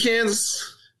Kansas City,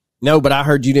 Kansas? No, but I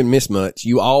heard you didn't miss much.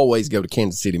 You always go to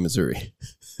Kansas City, Missouri.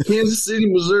 Kansas City,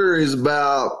 Missouri is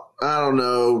about,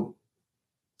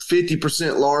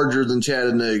 50% larger than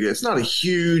Chattanooga. It's not a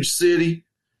huge city,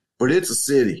 but it's a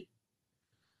city.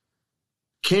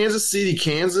 Kansas City,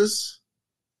 Kansas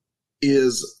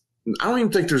is, I don't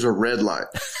even think there's a red light.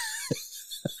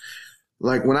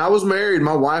 Like when I was married,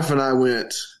 my wife and I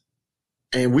went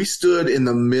and we stood in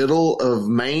the middle of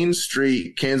Main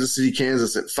Street, Kansas City,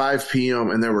 Kansas at 5 p.m.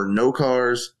 and there were no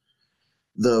cars.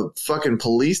 The fucking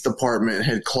police department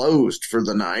had closed for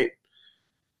the night.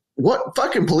 What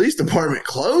fucking police department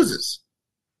closes?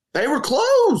 They were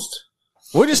closed.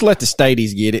 We'll just let the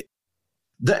stadies get it.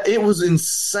 It was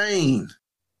insane.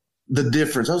 the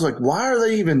difference. I was like, why are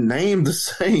they even named the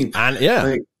same? Yeah.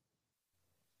 Like,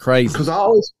 crazy. Because I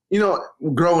always,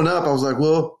 growing up, I was like,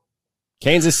 well,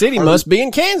 Kansas City must be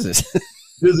in Kansas.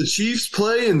 Do the Chiefs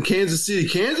play in Kansas City,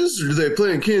 Kansas, or do they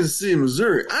play in Kansas City,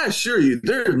 Missouri? I assure you,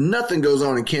 there's nothing goes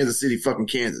on in Kansas City, fucking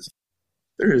Kansas.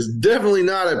 There is definitely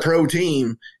not a pro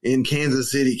team in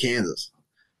Kansas City, Kansas.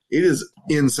 It is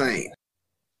insane.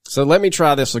 So let me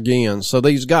try this again. So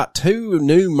they've got 2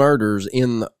 new murders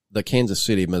in the Kansas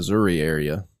City, Missouri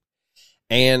area.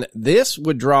 And this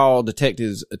would draw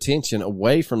detectives' attention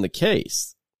away from the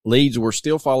case. Leads were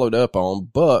still followed up on,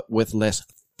 but with less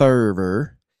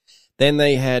fervor than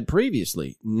they had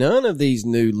previously. None of these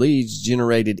new leads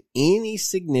generated any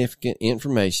significant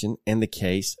information, and the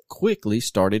case quickly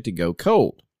started to go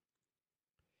cold.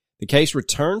 The case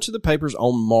returned to the papers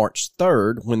on March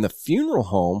 3rd when the funeral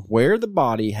home where the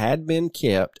body had been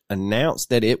kept announced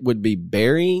that it would be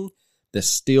burying the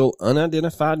still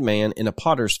unidentified man in a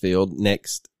potter's field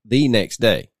the next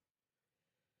day.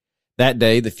 That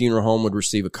day, the funeral home would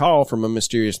receive a call from a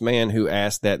mysterious man who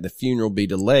asked that the funeral be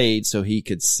delayed so he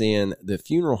could send the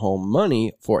funeral home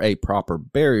money for a proper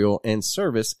burial and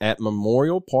service at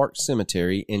Memorial Park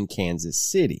Cemetery in Kansas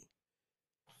City.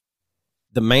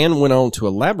 The man went on to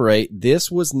elaborate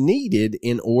this was needed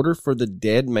in order for the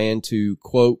dead man to,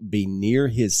 quote, be near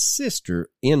his sister,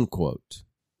 end quote.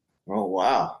 Oh,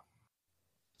 wow.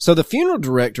 So the funeral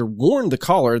director warned the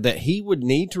caller that he would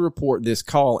need to report this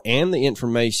call and the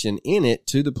information in it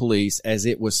to the police as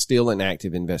it was still an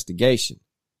active investigation.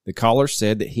 The caller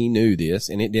said that he knew this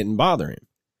and it didn't bother him.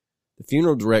 The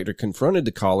funeral director confronted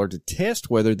the caller to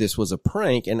test whether this was a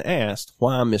prank and asked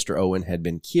why Mr. Owen had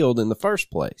been killed in the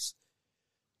first place.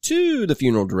 To the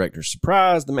funeral director's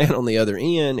surprise, the man on the other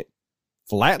end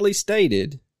flatly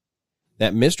stated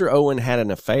that Mr. Owen had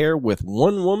an affair with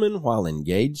one woman while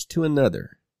engaged to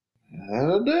another.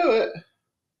 That'll do it.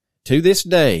 To this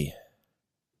day,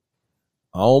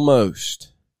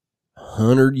 almost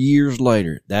 100 years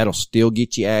later, that'll still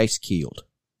get your ass killed.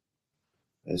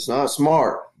 It's not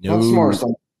smart. No, not smart stuff.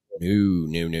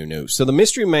 No. So the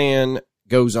mystery man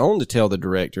goes on to tell the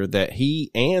director that he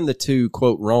and the 2,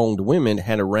 quote, wronged women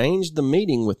had arranged the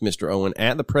meeting with Mr. Owen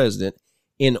at the president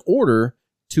in order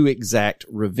to exact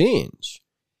revenge.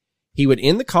 He would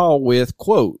end the call with,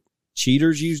 quote,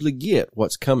 cheaters usually get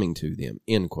what's coming to them,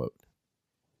 end quote.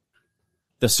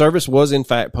 The service was in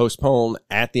fact postponed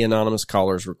at the anonymous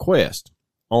caller's request.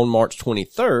 On March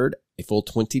 23rd, a full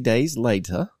 20 days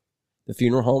later, the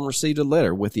funeral home received a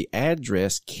letter with the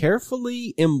address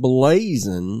carefully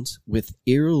emblazoned with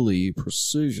eerily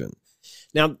precision.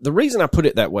 Now, the reason I put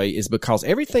it that way is because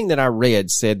everything that I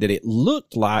read said that it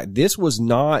looked like this was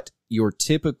not your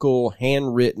typical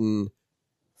handwritten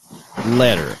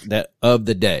letter of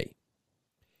the day.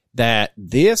 That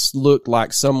this looked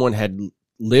like someone had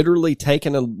literally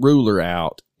taken a ruler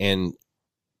out and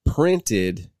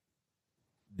printed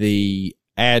the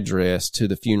address to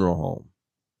the funeral home.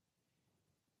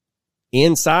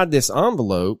 Inside this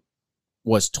envelope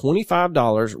was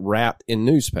 $25 wrapped in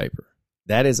newspaper.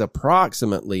 That is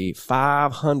approximately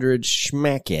 500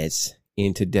 schmeckes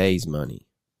in today's money.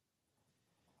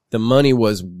 The money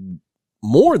was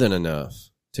more than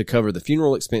enough to cover the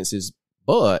funeral expenses,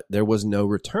 but there was no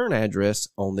return address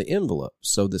on the envelope,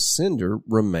 so the sender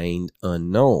remained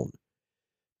unknown.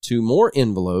 2 more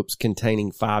envelopes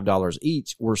containing $5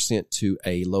 each were sent to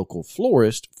a local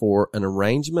florist for an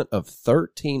arrangement of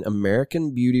 13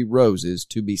 American Beauty roses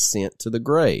to be sent to the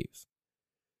grave.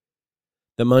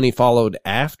 The money followed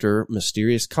after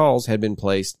mysterious calls had been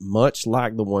placed, much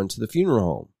like the one to the funeral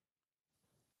home.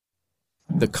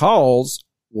 The calls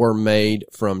were made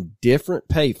from different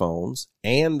payphones,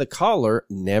 and the caller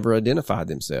never identified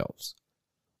themselves.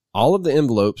 All of the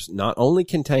envelopes not only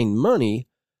contained money,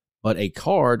 but a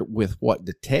card with what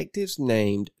detectives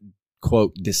named,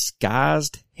 quote,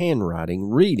 disguised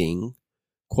handwriting reading,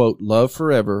 quote, love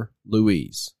forever,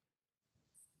 Louise.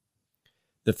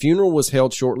 The funeral was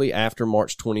held shortly after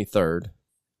March 23rd.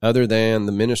 Other than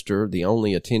the minister, the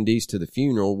only attendees to the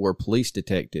funeral were police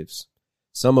detectives,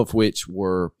 some of which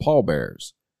were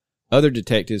pallbearers. Other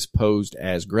detectives posed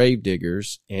as grave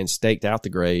diggers and staked out the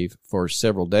grave for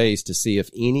several days to see if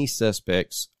any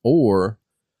suspects or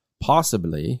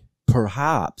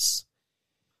perhaps,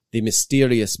 the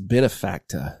mysterious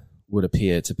benefactor would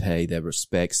appear to pay their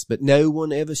respects, but no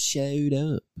one ever showed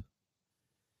up.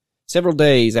 Several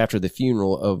days after the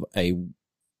funeral of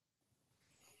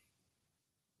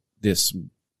this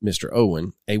Mr.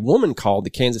 Owen, a woman called the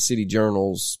Kansas City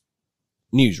Journal's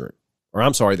newsroom,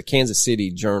 the Kansas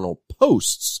City Journal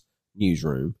Post's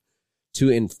newsroom, to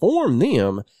inform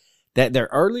them that their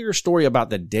earlier story about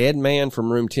the dead man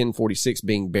from room 1046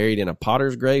 being buried in a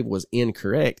potter's grave was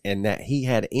incorrect and that he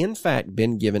had in fact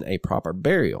been given a proper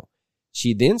burial.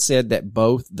 She then said that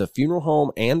both the funeral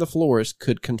home and the florist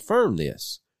could confirm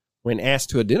this. When asked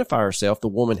to identify herself, the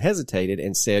woman hesitated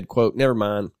and said, quote, "Never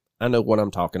mind, I know what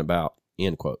I'm talking about,"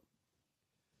 end quote.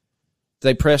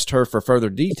 They pressed her for further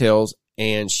details,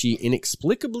 and she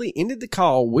inexplicably ended the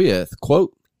call with,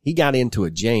 quote, "He got into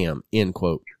a jam," end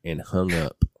quote, and hung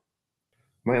up.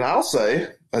 Man, I'll say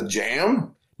a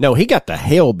jam. No, he got the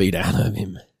hell beat out of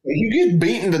him. You get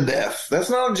beaten to death. That's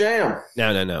not a jam.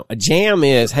 No. A jam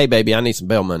is, "Hey, baby, I need some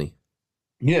bail money."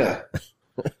 Yeah.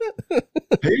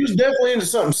 He was definitely into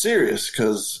something serious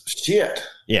because shit.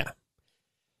 Yeah.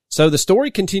 So the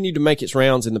story continued to make its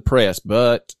rounds in the press,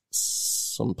 but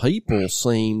some people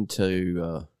seem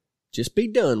to just be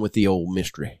done with the old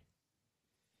mystery.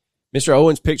 Mr.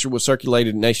 Owen's picture was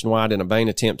circulated nationwide in a vain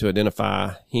attempt to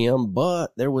identify him,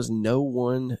 but there was no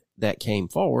one that came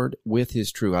forward with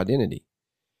his true identity.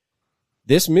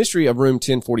 This mystery of room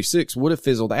 1046 would have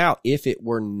fizzled out if it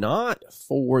were not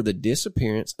for the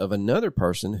disappearance of another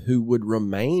person who would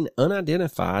remain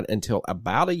unidentified until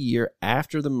about a year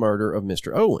after the murder of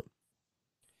Mr. Owen.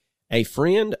 A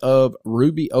friend of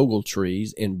Ruby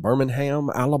Ogletree's in Birmingham,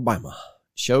 Alabama,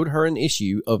 showed her an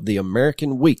issue of the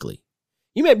American Weekly.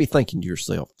 You may be thinking to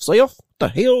yourself, "Self, what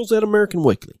the hell's that American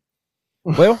Weekly?"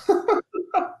 Well,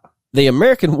 the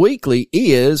American Weekly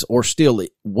is, or still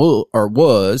it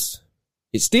was,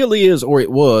 it still is, or it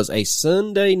was, a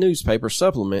Sunday newspaper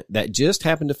supplement that just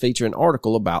happened to feature an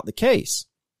article about the case.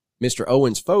 Mr.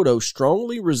 Owen's photo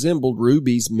strongly resembled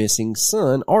Ruby's missing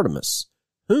son, Artemus,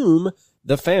 whom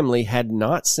the family had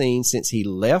not seen since he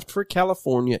left for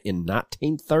California in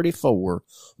 1934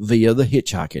 via the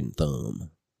hitchhiking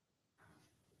thumb.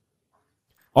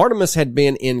 Artemus had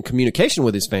been in communication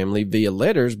with his family via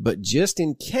letters, but just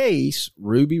in case,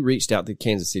 Ruby reached out to the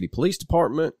Kansas City Police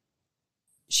Department.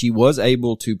 She was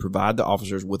able to provide the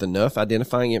officers with enough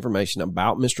identifying information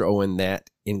about Mr. Owen that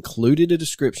included a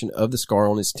description of the scar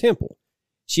on his temple.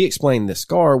 She explained the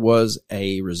scar was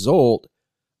a result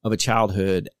of a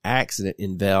childhood accident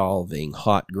involving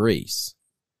hot grease.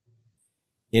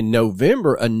 In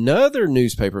November, another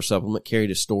newspaper supplement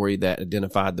carried a story that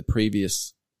identified the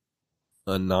previous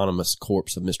anonymous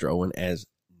corpse of Mr. Owen as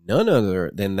none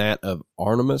other than that of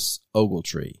Artemus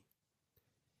Ogletree.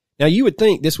 Now, you would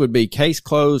think this would be case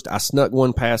closed. I snuck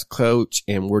one past Coach,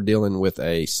 and we're dealing with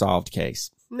a solved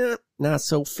case. No, not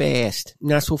so fast.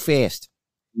 Not so fast.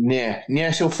 Nah,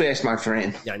 not so fast, my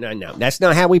friend. No. That's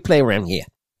not how we play around here.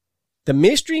 The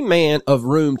mystery man of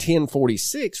room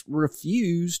 1046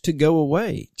 refused to go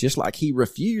away, just like he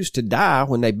refused to die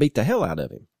when they beat the hell out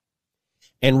of him.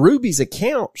 And Ruby's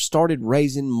account started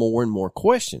raising more and more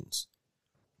questions.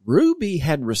 Ruby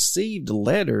had received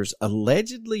letters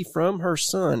allegedly from her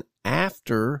son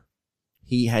after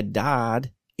he had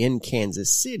died in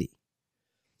Kansas City.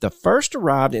 The first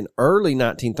arrived in early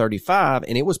 1935,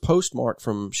 and it was postmarked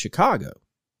from Chicago.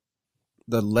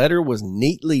 The letter was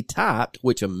neatly typed,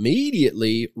 which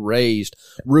immediately raised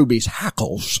Ruby's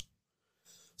hackles,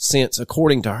 since,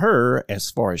 according to her, as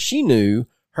far as she knew,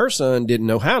 her son didn't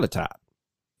know how to type.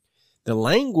 The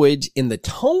language in the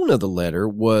tone of the letter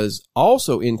was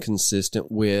also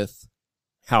inconsistent with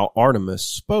how Artemus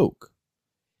spoke.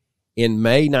 In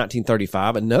May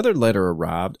 1935, another letter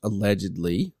arrived,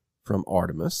 allegedly from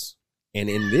Artemus, and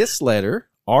in this letter,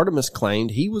 Artemus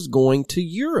claimed he was going to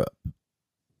Europe.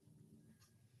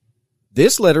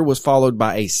 This letter was followed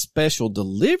by a special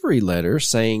delivery letter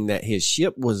saying that his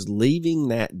ship was leaving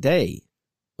that day.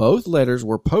 Both letters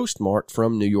were postmarked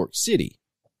from New York City.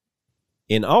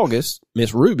 In August,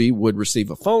 Miss Ruby would receive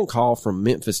a phone call from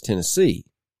Memphis, Tennessee.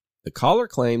 The caller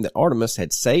claimed that Artemus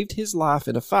had saved his life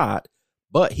in a fight,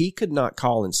 but he could not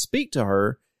call and speak to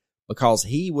her because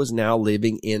he was now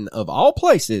living in, of all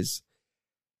places,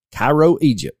 Cairo,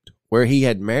 Egypt, where he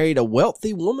had married a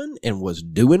wealthy woman and was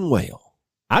doing well.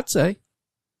 I'd say.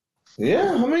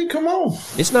 Yeah, I mean, come on.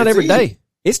 It's not every day.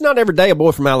 It's not every day a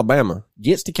boy from Alabama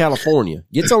gets to California,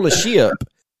 gets on a ship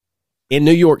in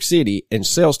New York City, and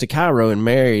sails to Cairo and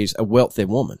marries a wealthy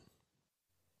woman.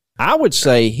 I would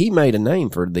say he made a name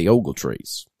for the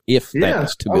Ogletrees, if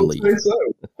that's to believe. I would say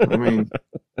so. I mean,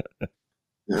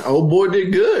 the old boy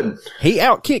did good. He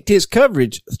outkicked his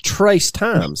coverage trace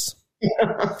times.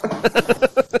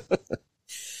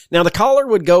 Now, the caller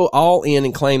would go all in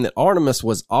and claim that Artemus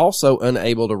was also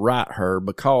unable to write her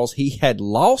because he had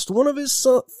lost one of his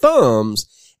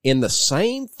thumbs in the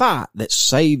same fight that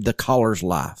saved the caller's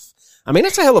life. I mean,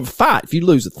 that's a hell of a fight if you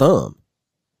lose a thumb.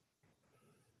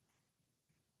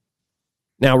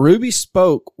 Now, Ruby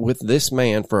spoke with this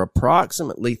man for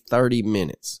approximately 30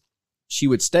 minutes. She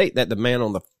would state that the man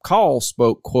on the call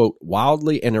spoke, quote,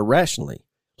 wildly and irrationally,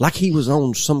 like he was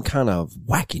on some kind of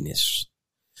wackiness,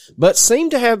 but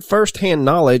seemed to have firsthand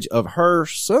knowledge of her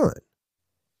son.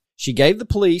 She gave the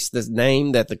police the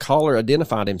name that the caller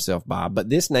identified himself by, but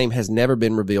this name has never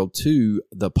been revealed to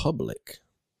the public.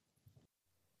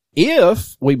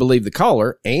 If we believe the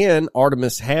caller and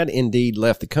Artemis had indeed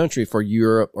left the country for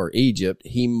Europe or Egypt,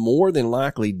 he more than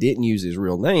likely didn't use his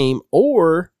real name,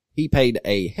 or he paid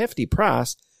a hefty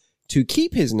price to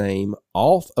keep his name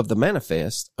off of the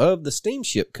manifest of the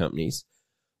steamship companies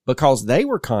because they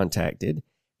were contacted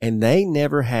and they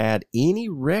never had any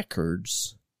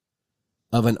records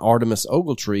of an Artemis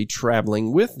Ogletree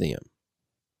traveling with them.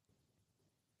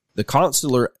 The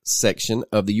consular section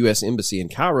of the U.S. Embassy in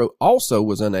Cairo also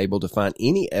was unable to find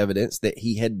any evidence that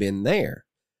he had been there.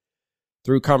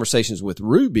 Through conversations with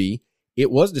Ruby,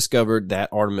 it was discovered that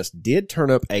Artemis did turn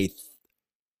up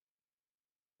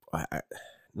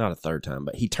not a third time,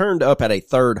 but he turned up at a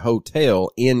third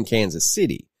hotel in Kansas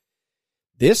City.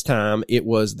 This time it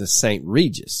was the St.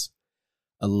 Regis.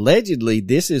 Allegedly,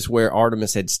 this is where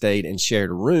Artemis had stayed and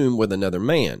shared a room with another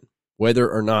man. Whether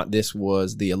or not this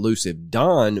was the elusive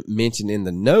Don mentioned in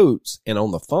the notes and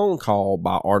on the phone call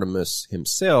by Artemis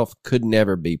himself could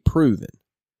never be proven.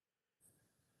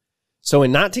 So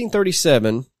in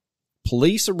 1937,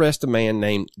 police arrest a man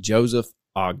named Joseph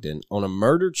Ogden on a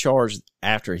murder charge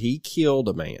after he killed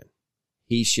a man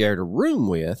he shared a room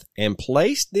with and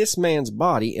placed this man's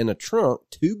body in a trunk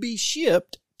to be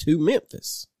shipped to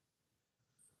Memphis.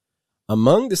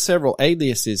 Among the several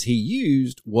aliases he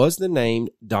used was the name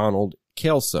Donald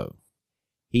Kelso.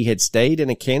 He had stayed in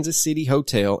a Kansas City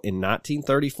hotel in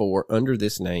 1934 under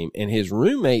this name, and his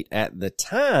roommate at the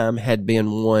time had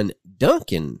been one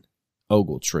Duncan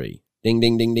Ogletree. Ding,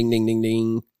 ding, ding, ding, ding, ding,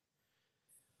 ding.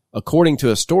 According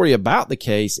to a story about the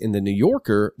case in the New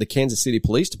Yorker, the Kansas City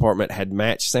Police Department had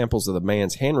matched samples of the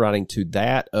man's handwriting to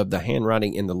that of the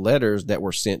handwriting in the letters that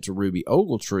were sent to Ruby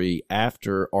Ogletree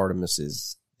after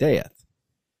Artemis's death.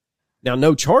 Now,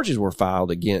 no charges were filed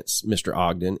against Mr.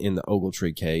 Ogden in the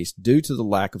Ogletree case due to the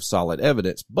lack of solid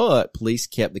evidence, but police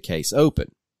kept the case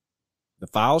open. The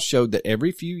files showed that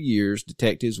every few years,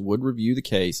 detectives would review the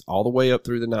case all the way up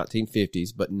through the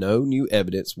 1950s, but no new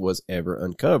evidence was ever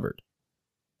uncovered.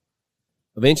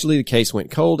 Eventually, the case went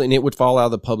cold, and it would fall out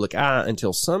of the public eye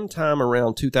until sometime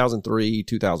around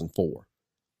 2003-2004.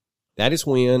 That is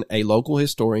when a local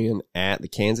historian at the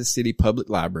Kansas City Public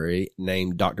Library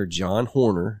named Dr. John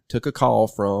Horner took a call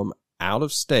from out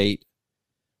of state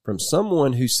from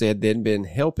someone who said they'd been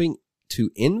helping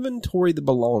to inventory the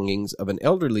belongings of an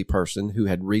elderly person who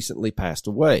had recently passed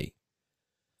away.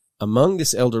 Among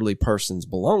this elderly person's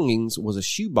belongings was a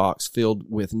shoebox filled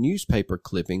with newspaper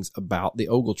clippings about the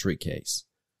Ogletree case,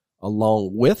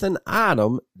 along with an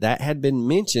item that had been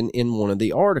mentioned in one of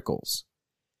the articles.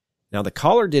 Now, the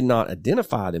caller did not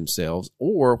identify themselves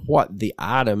or what the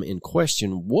item in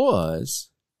question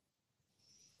was,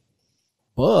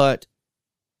 but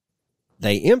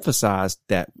they emphasized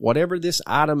that whatever this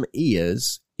item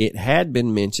is, it had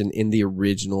been mentioned in the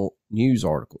original news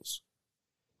articles.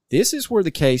 This is where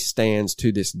the case stands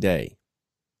to this day.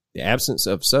 The absence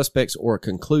of suspects or a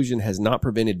conclusion has not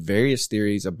prevented various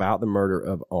theories about the murder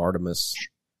of Artemis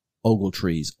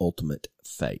Ogletree's ultimate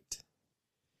fate.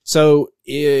 So,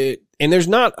 and there's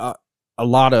not a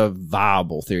lot of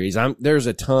viable theories. There's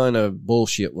a ton of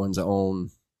bullshit ones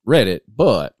on Reddit,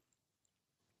 but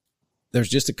there's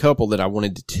just a couple that I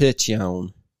wanted to touch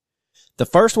on. The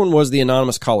first one was the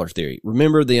anonymous caller theory.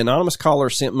 Remember, the anonymous caller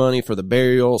sent money for the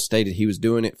burial, stated he was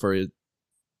doing it for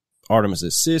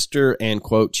Artemis's sister, and,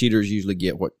 quote, cheaters usually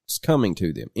get what's coming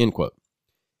to them, end quote.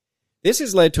 This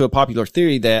has led to a popular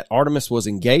theory that Artemis was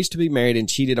engaged to be married and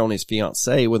cheated on his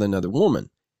fiancée with another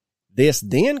woman. This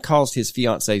then caused his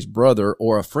fiancée's brother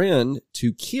or a friend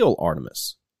to kill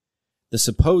Artemis. The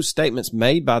supposed statements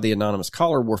made by the anonymous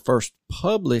caller were first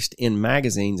published in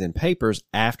magazines and papers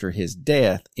after his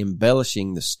death,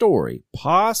 embellishing the story,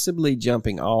 possibly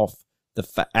jumping off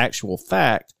the actual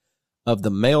fact of the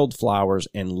mailed flowers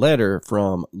and letter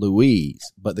from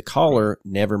Louise, but the caller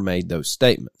never made those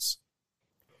statements.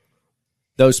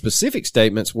 Those specific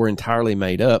statements were entirely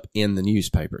made up in the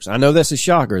newspapers. I know that's a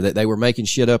shocker that they were making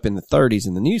shit up in the 30s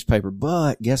in the newspaper,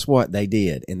 but guess what? They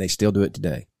did, and they still do it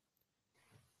today.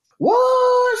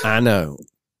 What? I know.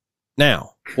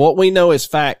 Now, what we know as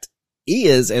fact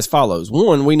is as follows.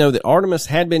 One, we know that Artemis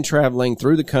had been traveling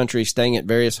through the country, staying at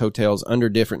various hotels under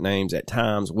different names at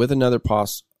times with another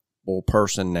possible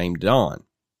person named Don.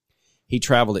 He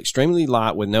traveled extremely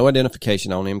light with no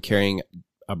identification on him, carrying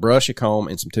a brush, a comb,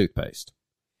 and some toothpaste.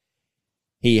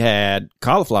 He had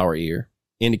cauliflower ear,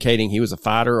 indicating he was a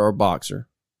fighter or a boxer,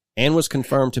 and was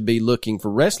confirmed to be looking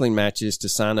for wrestling matches to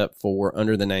sign up for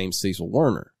under the name Cecil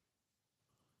Werner.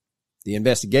 The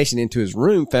investigation into his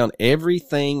room found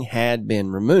everything had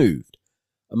been removed.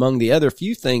 Among the other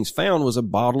few things found was a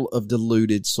bottle of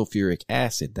diluted sulfuric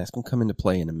acid. That's going to come into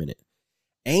play in a minute.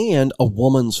 And a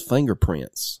woman's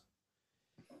fingerprints.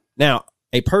 Now,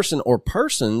 a person or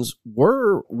persons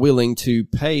were willing to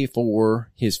pay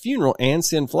for his funeral and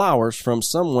send flowers from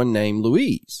someone named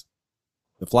Louise.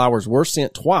 The flowers were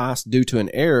sent twice due to an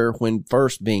error when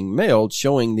first being mailed,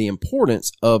 showing the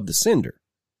importance of the sender.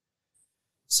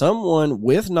 Someone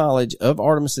with knowledge of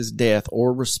Artemis's death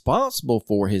or responsible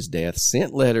for his death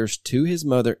sent letters to his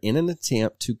mother in an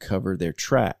attempt to cover their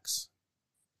tracks.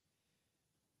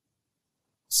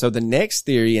 So the next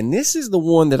theory, and this is the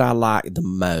one that I like the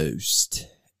most,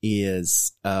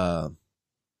 is will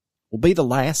be the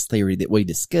last theory that we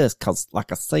discuss because,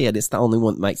 like I said, it's the only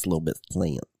one that makes a little bit of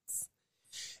sense.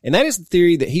 And that is the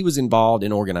theory that he was involved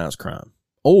in organized crime,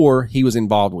 or he was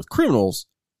involved with criminals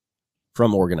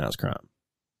from organized crime,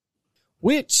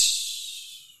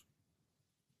 which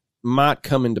might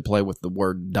come into play with the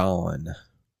word Don.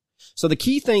 So the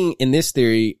key thing in this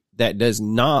theory that does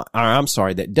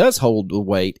hold the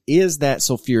weight is that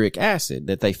sulfuric acid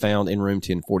that they found in room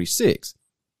 1046.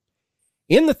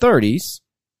 In the 30s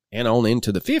and on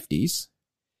into the 50s,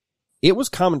 it was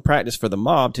common practice for the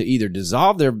mob to either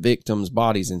dissolve their victims'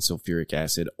 bodies in sulfuric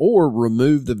acid or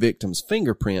remove the victim's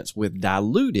fingerprints with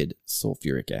diluted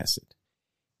sulfuric acid.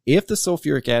 If the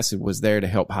sulfuric acid was there to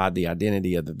help hide the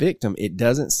identity of the victim, it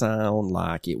doesn't sound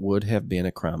like it would have been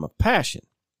a crime of passion.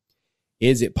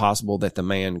 Is it possible that the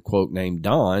man, quote, named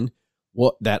Don,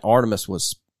 that Artemis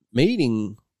was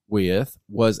meeting with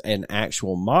was an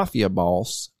actual mafia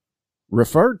boss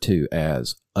referred to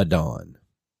as a Don?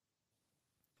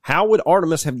 How would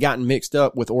Artemis have gotten mixed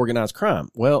up with organized crime?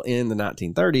 Well, in the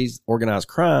 1930s, organized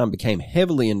crime became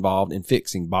heavily involved in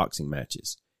fixing boxing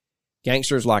matches.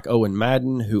 Gangsters like Owen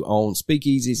Madden, who owned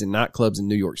speakeasies and nightclubs in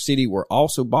New York City, were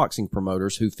also boxing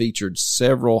promoters who featured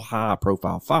several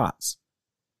high-profile fights.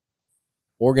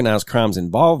 Organized crime's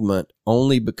involvement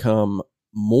only become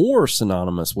more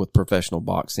synonymous with professional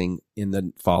boxing in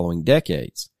the following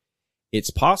decades.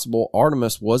 It's possible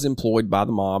Artemis was employed by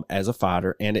the mob as a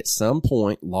fighter and at some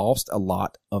point lost a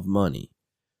lot of money.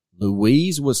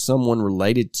 Louise was someone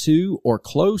related to or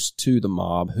close to the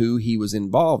mob who he was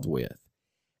involved with.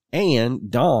 And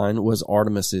Don was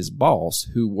Artemis's boss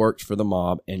who worked for the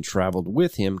mob and traveled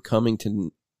with him, coming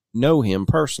to know him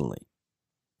personally.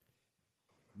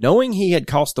 Knowing he had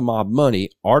cost the mob money,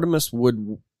 Artemis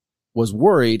was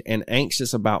worried and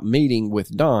anxious about meeting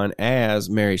with Don, as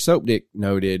Mary Sopdick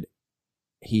noted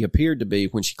he appeared to be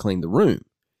when she cleaned the room.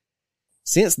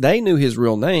 Since they knew his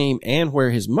real name and where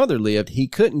his mother lived, he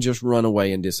couldn't just run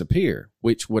away and disappear,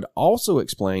 which would also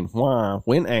explain why,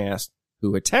 when asked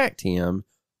who attacked him,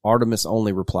 Artemis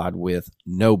only replied with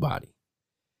nobody.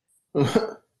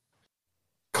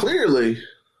 Clearly,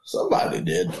 somebody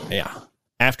did. Yeah.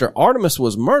 After Artemis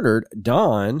was murdered,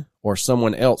 Don, or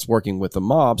someone else working with the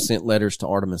mob, sent letters to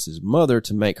Artemis's mother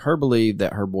to make her believe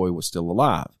that her boy was still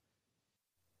alive.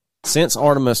 Since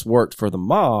Artemis worked for the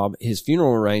mob, his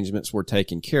funeral arrangements were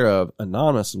taken care of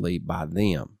anonymously by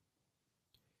them.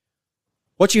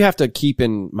 What you have to keep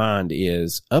in mind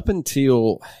is up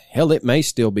until, hell, it may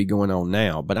still be going on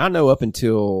now, but I know up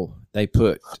until they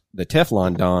put the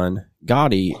Teflon Don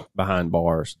Gotti behind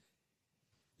bars,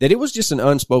 that it was just an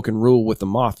unspoken rule with the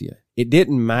mafia. It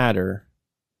didn't matter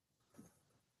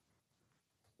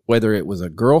whether it was a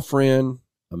girlfriend,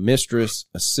 a mistress,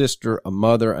 a sister, a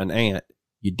mother, an aunt.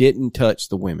 You didn't touch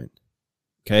the women.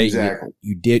 Okay? Exactly.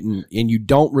 You didn't, and you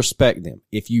don't respect them.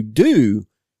 If you do,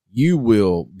 you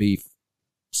will be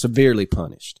severely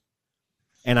punished.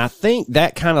 And I think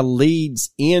that kind of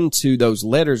leads into those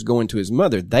letters going to his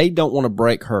mother. They don't want to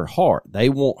break her heart. They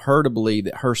want her to believe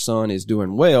that her son is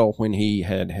doing well when he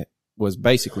was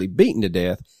basically beaten to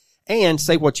death. And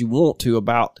say what you want to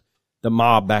about the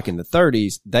mob back in the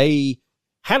 30s. They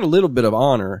had a little bit of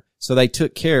honor, so they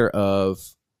took care of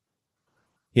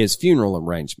his funeral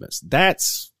arrangements.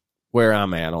 That's where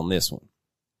I'm at on this one.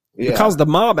 Yeah. Because the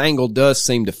mob angle does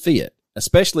seem to fit.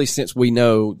 Especially since we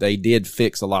know they did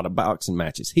fix a lot of boxing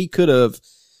matches. He could have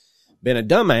been a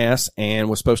dumbass and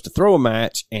was supposed to throw a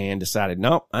match and decided,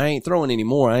 nope, I ain't throwing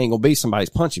anymore. I ain't going to be somebody's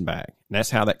punching bag. And that's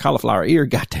how that cauliflower ear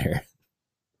got there.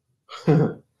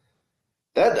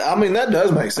 That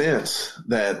does make sense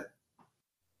that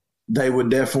they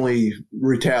would definitely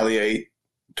retaliate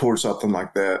towards something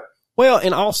like that. Well,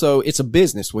 and also it's a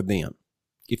business with them.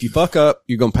 If you fuck up,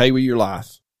 you're going to pay with your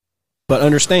life. But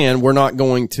understand, we're not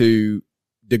going to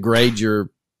degrade your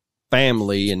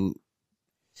family and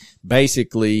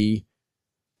basically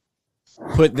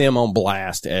put them on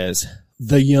blast, as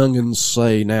the youngins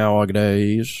say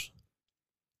nowadays.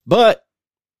 But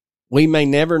we may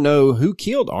never know who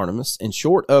killed Artemis, and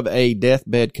short of a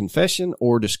deathbed confession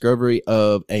or discovery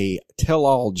of a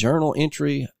tell-all journal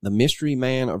entry, the mystery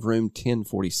man of room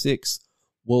 1046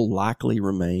 will likely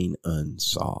remain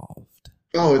unsolved.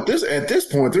 Oh, at this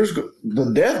point, there's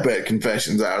the deathbed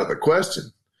confession's out of the question.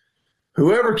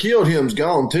 Whoever killed him's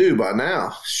gone too by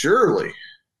now, surely.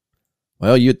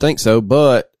 Well, you'd think so,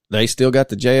 but they still got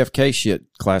the JFK shit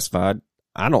classified.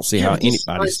 I don't see how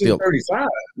anybody's still.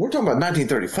 We're talking about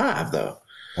 1935, though.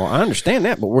 Well, I understand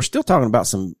that, but we're still talking about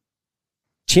some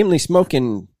chimney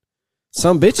smoking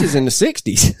some bitches in the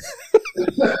 60s.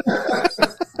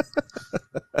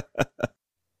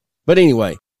 But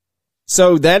anyway,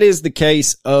 so that is the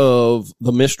case of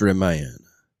the mystery man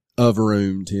of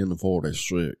room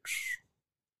 1046.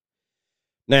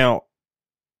 Now,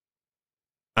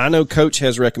 I know Coach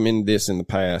has recommended this in the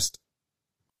past.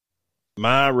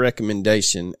 My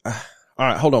recommendation, all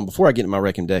right, hold on. Before I get to my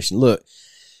recommendation, look,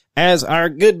 as our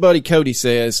good buddy Cody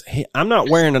says, I'm not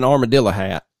wearing an armadillo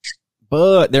hat,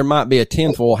 but there might be a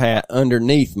tinfoil hat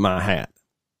underneath my hat.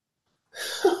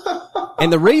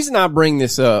 And the reason I bring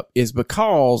this up is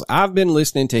because I've been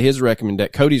listening to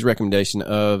Cody's recommendation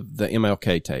of the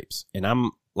MLK tapes, and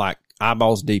I'm like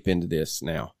eyeballs deep into this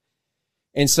now.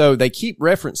 And so they keep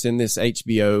referencing this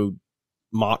HBO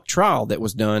mock trial that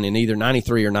was done in either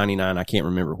 93 or 99. I can't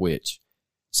remember which.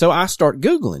 So I start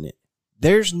Googling it.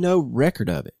 There's no record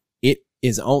of it.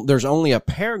 There's only a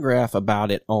paragraph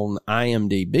about it on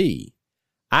IMDb.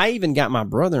 I even got my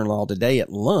brother-in-law today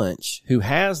at lunch, who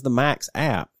has the Max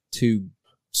app, to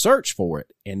search for it,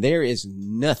 and there is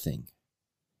nothing.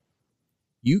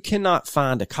 You cannot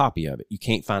find a copy of it. You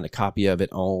can't find a copy of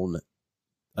it on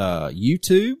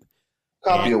YouTube.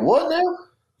 Copy of what now?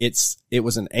 It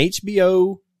was an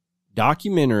HBO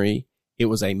documentary. It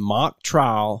was a mock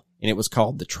trial, and it was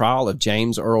called The Trial of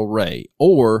James Earl Ray,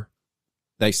 or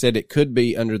they said it could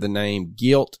be under the name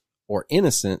Guilt or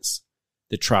Innocence,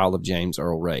 The Trial of James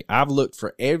Earl Ray. I've looked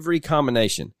for every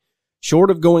combination.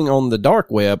 Short of going on the dark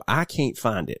web, I can't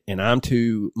find it, and I'm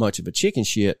too much of a chicken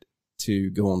shit to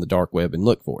go on the dark web and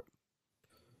look for it.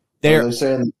 They're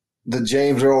saying the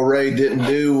James Earl Ray didn't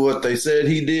do what they said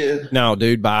he did. No,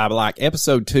 dude, by like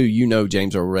episode 2,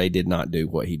 James Earl Ray did not do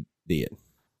what he did,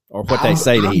 or what they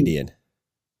say that he did.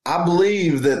 I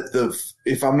believe that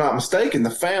if I'm not mistaken,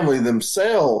 the family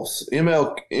themselves,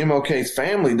 MLK's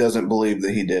family, doesn't believe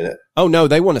that he did it. Oh no,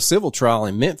 they won a civil trial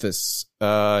in Memphis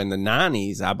in the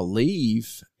 90s, I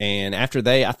believe. And after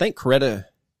I think Coretta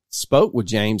spoke with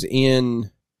James in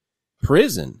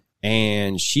prison,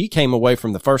 and she came away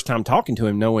from the first time talking to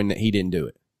him knowing that he didn't do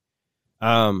it.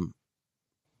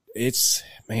 It's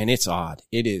odd.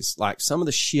 It is like some of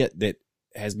the shit that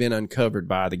has been uncovered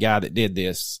by the guy that did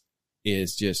this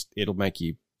is just, it'll make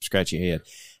you scratch your head.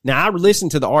 Now, I listened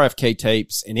to the RFK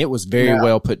tapes, and it was very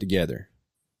well put together.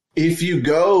 If you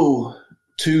go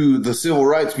to the Civil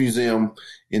Rights Museum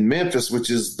in Memphis, which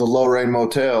is the Lorraine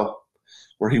Motel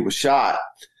where he was shot,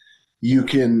 you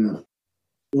can,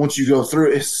 once you go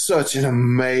through, it's such an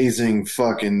amazing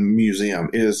fucking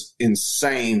museum. It is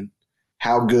insane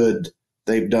how good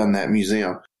they've done that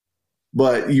museum.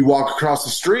 But you walk across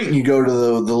the street and you go to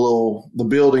the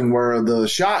building where the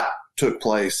shot took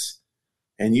place,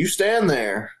 and you stand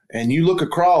there and you look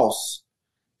across.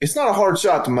 It's not a hard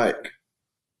shot to make.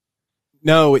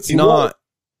 No, it's not.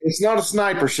 It's not a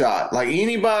sniper shot. Like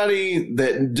anybody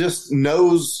that just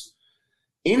knows,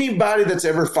 anybody that's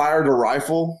ever fired a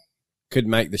rifle could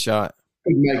make the shot.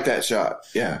 Could make that shot.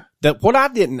 Yeah.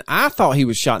 I thought he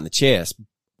was shot in the chest.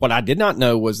 What I did not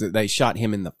know was that they shot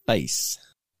him in the face.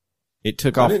 It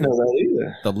took off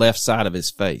the left side of his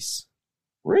face.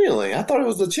 Really? I thought it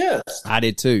was the chest. I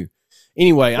did too.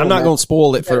 Anyway, I'm not going to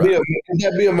spoil it for. Could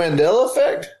that be a Mandela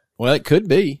effect? Well, it could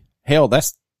be. Hell,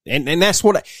 that's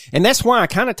why I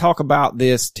kind of talk about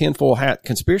this tinfoil hat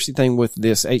conspiracy thing with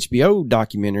this HBO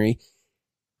documentary.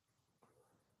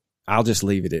 I'll just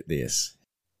leave it at this.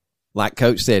 Like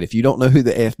Coach said, if you don't know who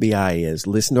the FBI is,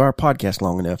 listen to our podcast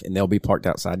long enough, and they'll be parked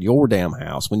outside your damn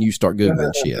house when you start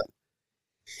Googling shit.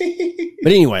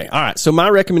 But anyway, all right. So my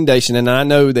recommendation, and I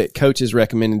know that Coach has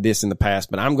recommended this in the past,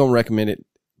 but I'm going to recommend it.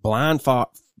 Blind Frog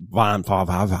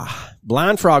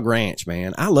Ranch,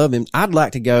 man. I love him. I'd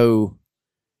like to go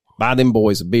buy them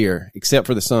boys a beer, except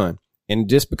for the son. And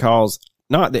just because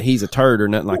not that he's a turd or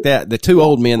nothing like that. The two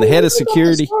old men, the head of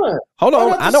security. Hold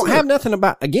on. I don't have nothing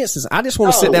against this. I just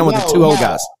want to sit down with the two old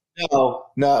guys.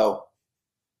 No.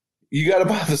 You got to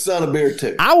buy the son a beer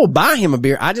too. I will buy him a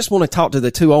beer. I just want to talk to the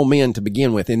two old men to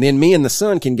begin with. And then me and the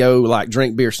son can go like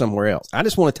drink beer somewhere else. I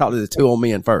just want to talk to the two old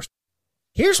men first.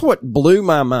 Here's what blew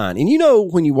my mind. And you know,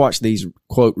 when you watch these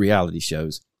quote reality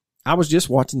shows, I was just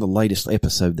watching the latest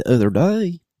episode the other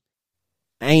day.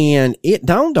 And it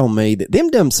dawned on me that them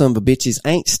dumb son of a bitches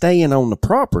ain't staying on the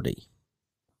property.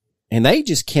 And they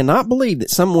just cannot believe that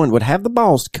someone would have the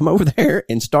balls to come over there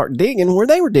and start digging where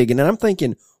they were digging. And I'm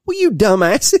thinking, well, you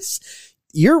dumbasses,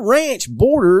 your ranch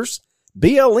borders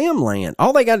BLM land.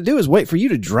 All they got to do is wait for you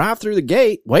to drive through the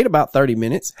gate, wait about 30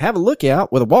 minutes, have a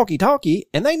lookout with a walkie-talkie,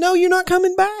 and they know you're not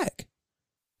coming back.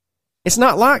 It's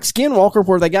not like Skinwalker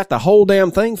where they got the whole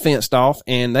damn thing fenced off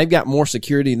and they've got more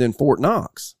security than Fort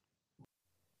Knox.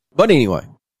 But anyway,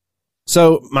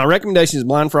 so my recommendation is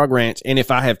Blind Frog Ranch. And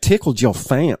if I have tickled your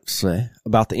fancy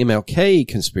about the MLK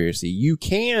conspiracy, you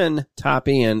can type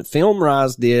in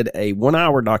FilmRise did a 1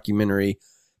 hour documentary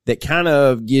that kind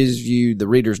of gives you the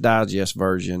Reader's Digest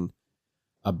version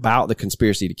about the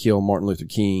conspiracy to kill Martin Luther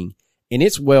King. And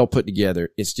it's well put together.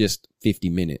 It's just 50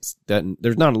 minutes.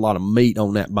 There's not a lot of meat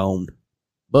on that bone.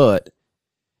 But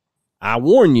I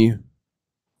warn you,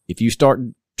 if you start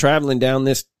traveling down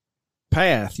this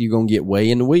path, you're going to get way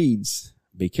in the weeds.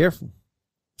 Be careful.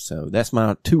 So that's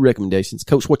my two recommendations.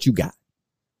 Coach, what you got?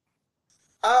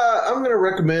 I'm going to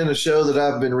recommend a show that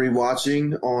I've been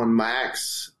rewatching on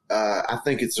Max. I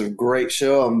think it's a great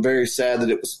show. I'm very sad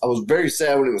that I was very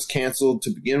sad when it was canceled to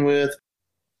begin with,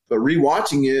 but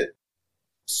rewatching it,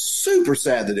 super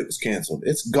sad that it was canceled.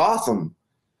 It's Gotham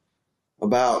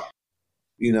about,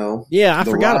 Yeah, I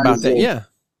forgot about that.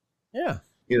 Yeah.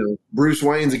 Bruce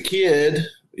Wayne's a kid.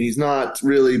 He's not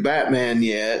really Batman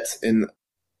yet,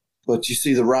 but you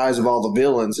see the rise of all the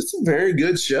villains. It's a very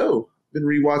good show. Been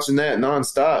rewatching that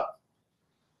nonstop.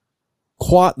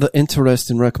 Quite the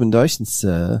interesting recommendation,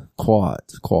 sir.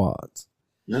 Quite.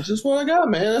 That's just what I got,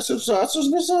 man. That's just what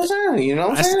I'm saying. You know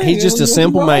what I'm saying? He's just a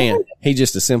simple man. He's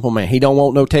just a simple man. He don't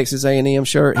want no Texas A&M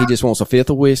shirt. He just wants a fifth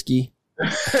of whiskey.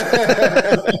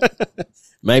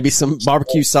 Maybe some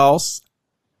barbecue sauce.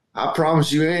 I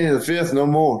promise you ain't in the fifth no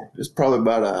more. It's probably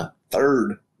about a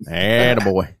third.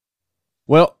 Attaboy.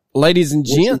 Well, ladies and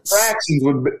gents.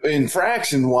 In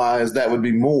fraction wise, that would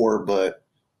be more, but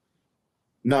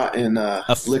not in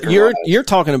liquor. You're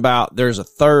talking about there's a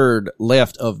third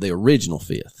left of the original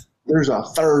fifth. There's a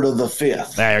third of the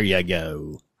fifth. There you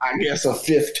go. I guess a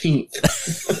 15th.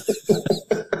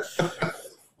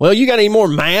 Well, you got any more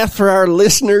math for our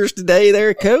listeners today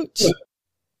there, Coach?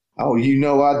 Oh,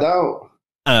 I don't.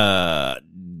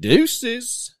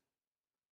 Deuces.